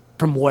release it,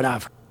 from what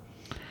I've heard.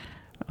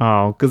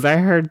 Oh, because I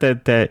heard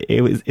that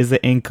it is an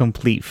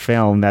incomplete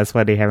film. That's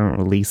why they haven't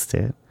released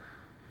it.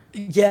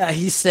 Yeah,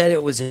 he said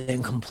it was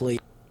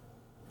incomplete.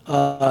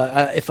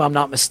 If I'm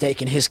not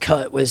mistaken, his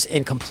cut was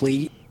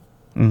incomplete.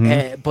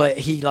 But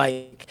he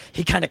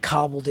kind of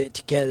cobbled it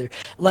together,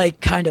 like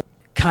kind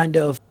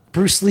of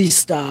Bruce Lee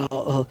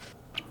style.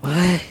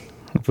 What?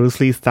 Bruce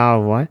Lee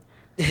style what?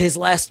 His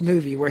last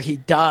movie where he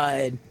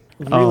died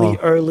really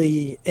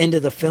early into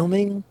the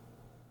filming,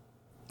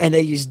 and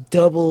they used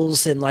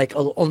doubles and like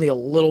only a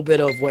little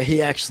bit of what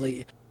he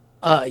actually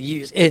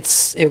used.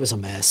 It was a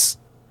mess.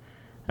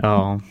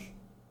 Oh,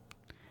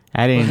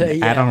 I didn't.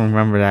 Yeah. I don't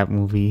remember that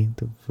movie.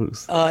 The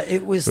Bruce.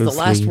 It was Bruce the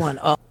last Lee. one.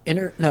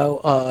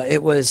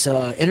 It was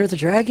Enter the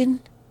Dragon,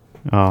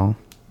 Oh,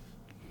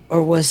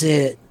 or was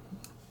it?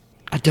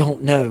 I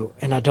don't know,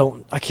 and I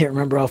can't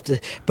remember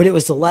but it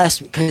was the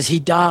last because he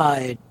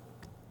died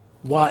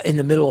while in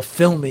the middle of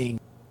filming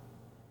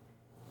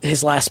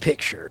his last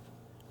picture.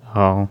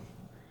 oh,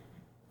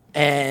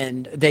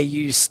 And they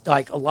used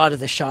like a lot of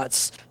the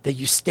shots, they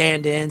used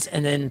stand-ins,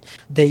 and then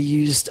they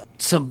used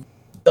some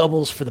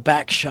doubles for the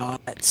back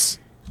shots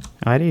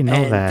I didn't know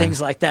and that. things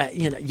like that.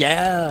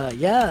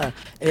 Yeah.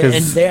 And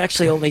 'Cause- they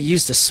actually only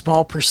used a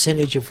small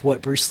percentage of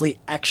what Bruce Lee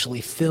actually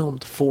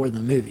filmed for the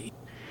movie.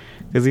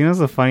 Because you know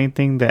the funny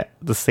thing that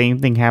the same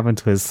thing happened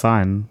to his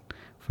son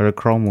for the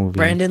Crow movie.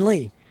 Brandon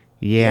Lee.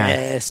 Yeah,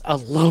 Yes, I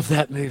love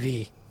that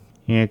movie.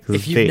 yeah. Because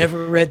If you've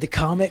never read the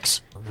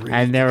comics,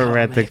 I never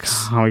read the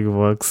comics. comic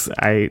books.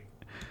 I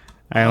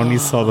only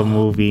saw the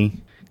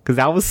movie because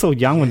I was so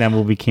young when that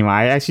movie came out.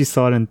 I actually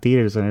saw it in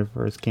theaters when it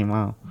first came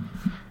out.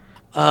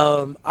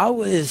 I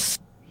was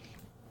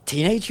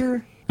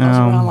teenager. I was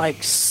around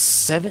like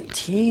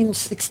 16,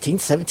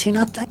 17,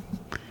 I think.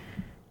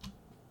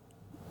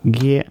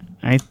 Yeah,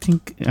 I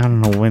think I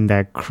don't know when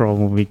that Crow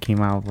movie came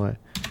out, but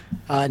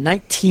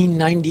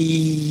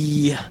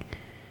 1998.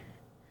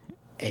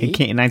 it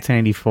came in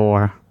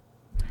 1994.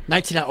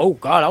 Oh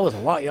God, I was a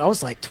lot. I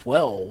was like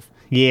 12,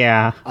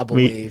 Yeah, I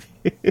believe.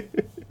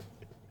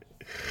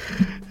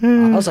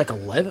 I was like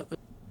 11,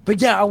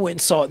 but yeah, I went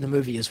and saw it in the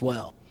movie as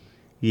well.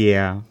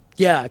 Yeah,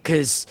 Yeah,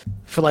 because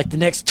for like the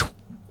next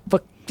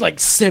like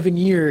 7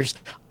 years,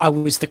 I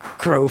was the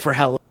Crow for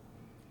Halloween.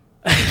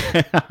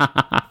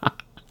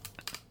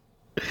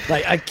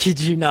 Like, I kid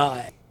you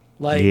not.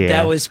 Like, Yeah.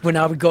 that was when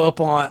I would go up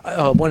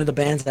on one of the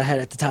bands I had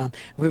at the time.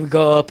 We would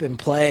go up and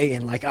play,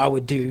 and like I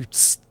would do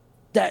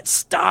that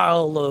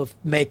style of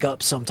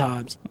makeup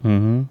sometimes.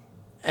 mm-hmm.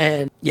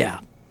 And yeah,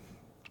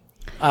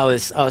 I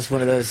was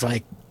one of those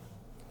like,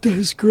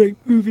 this great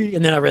movie.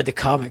 And then I read the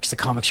comics. The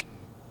comics are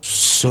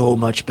so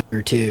much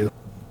better too.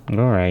 All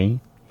right.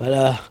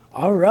 But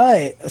all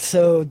right.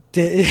 So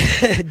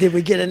did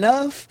we get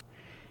enough?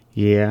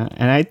 Yeah,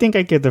 and I think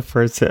I get the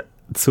first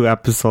 2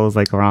 episodes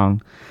like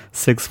around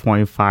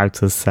 6.5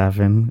 to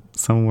 7,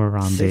 somewhere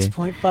around there.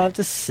 6.5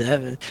 to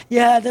 7.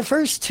 Yeah, the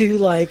first two,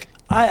 like,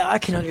 I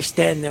can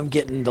understand them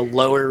getting the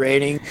lower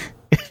rating.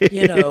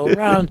 You know,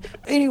 around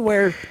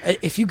anywhere.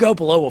 If you go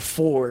below a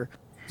 4,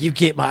 you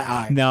get my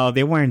eye. No,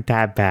 they weren't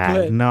that bad.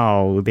 But-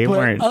 No, they But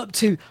weren't. up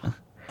to,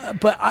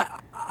 but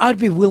I'd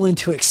be willing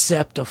to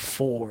accept a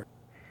 4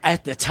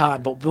 at the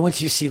time. But once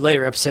you see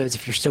later episodes,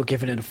 if you're still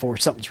giving it a 4,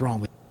 something's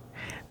wrong with it.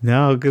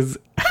 No, because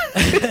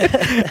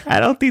I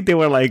don't think they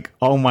were like,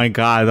 oh my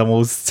god, the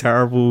most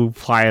terrible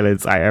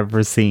pilots I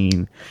ever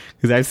seen.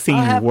 Because I've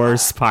seen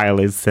worse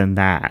pilots than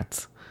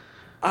that.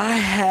 I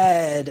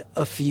had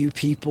a few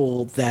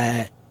people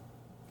that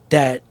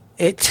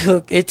it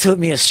took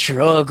me a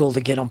struggle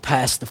to get them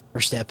past the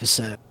first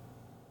episode.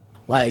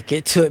 Like,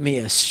 it took me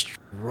a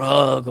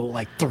struggle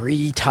like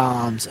 3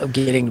 times of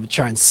getting them to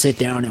try and sit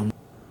down and.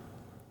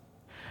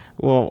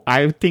 Well,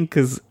 I think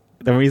because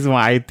the reason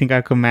why I think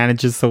I could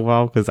manage it so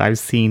well because I've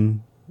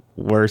seen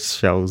worse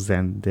shows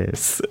than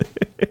this.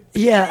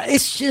 Yeah,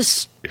 it's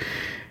just.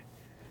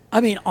 I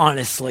mean,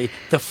 honestly,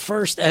 the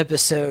first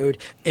episode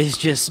is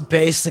just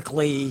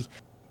basically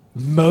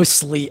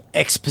mostly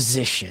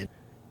exposition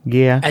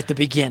Yeah, at the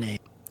beginning.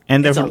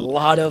 and It's a the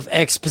lot of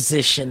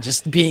exposition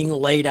just being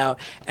laid out,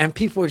 and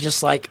people are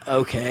just like,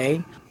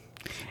 okay.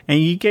 and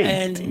you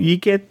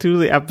get through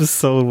the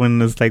episode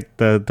when it's like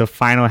the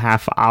final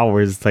half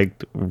hour is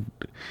like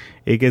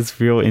it gets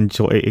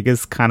it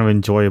gets kind of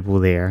enjoyable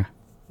there.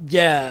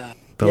 Yeah.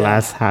 The yeah.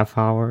 last half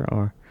hour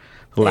or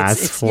the last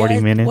It's- 40 yeah,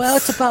 minutes. Well,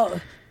 it's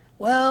about.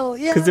 Well,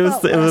 yeah. because it was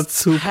about a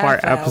last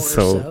 2-part half hour or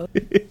episode.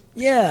 so.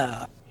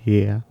 Yeah.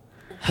 Yeah.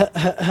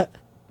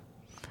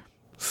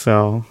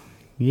 So,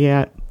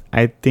 yeah,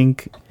 I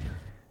think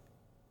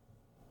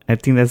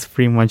that's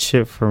pretty much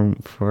it for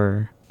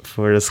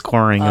the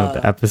scoring of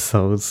the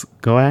episodes.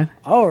 Go ahead.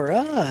 All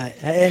right.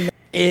 And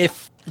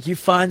if you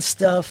find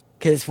stuff,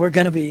 because we're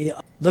going to be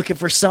looking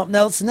for something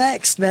else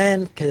next,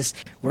 man, because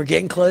we're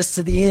getting close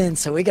to the end,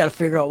 so we got to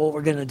figure out what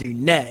we're going to do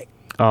next.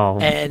 Oh,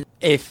 And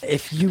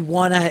if you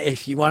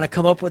wanna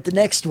come up with the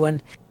next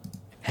one,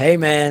 hey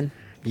man,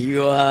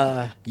 you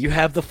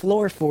have the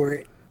floor for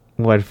it.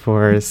 what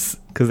for us?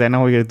 Because I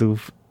know we're gonna do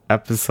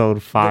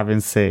episode 5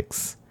 and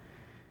 6.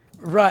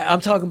 Right, I'm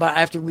talking about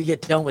after we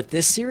get done with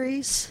this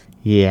series.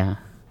 Yeah.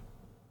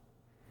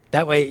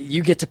 That way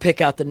you get to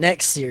pick out the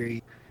next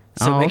series.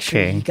 So Oh, make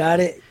sure okay. you got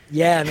it.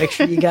 Yeah, make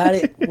sure you got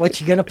it.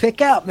 What you gonna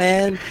pick out,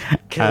 man? I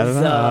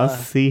don't know. I'll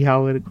Cause, see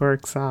how it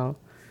works out.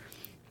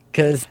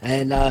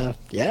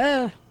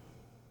 yeah.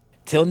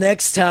 Till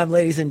next time,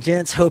 ladies and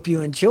gents. Hope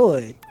you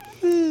enjoyed.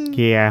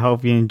 Yeah, I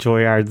hope you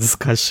enjoy our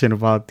discussion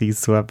about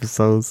these two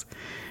episodes.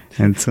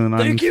 And tune on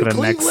Thank you, for the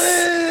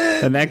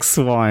Cleveland! next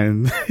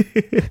one.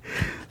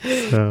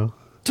 So,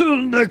 Till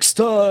next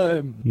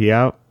time.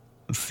 yep.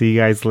 See you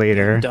guys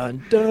later.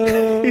 Dun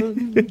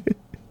dun.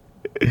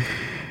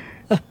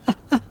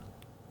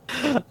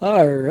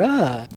 All right.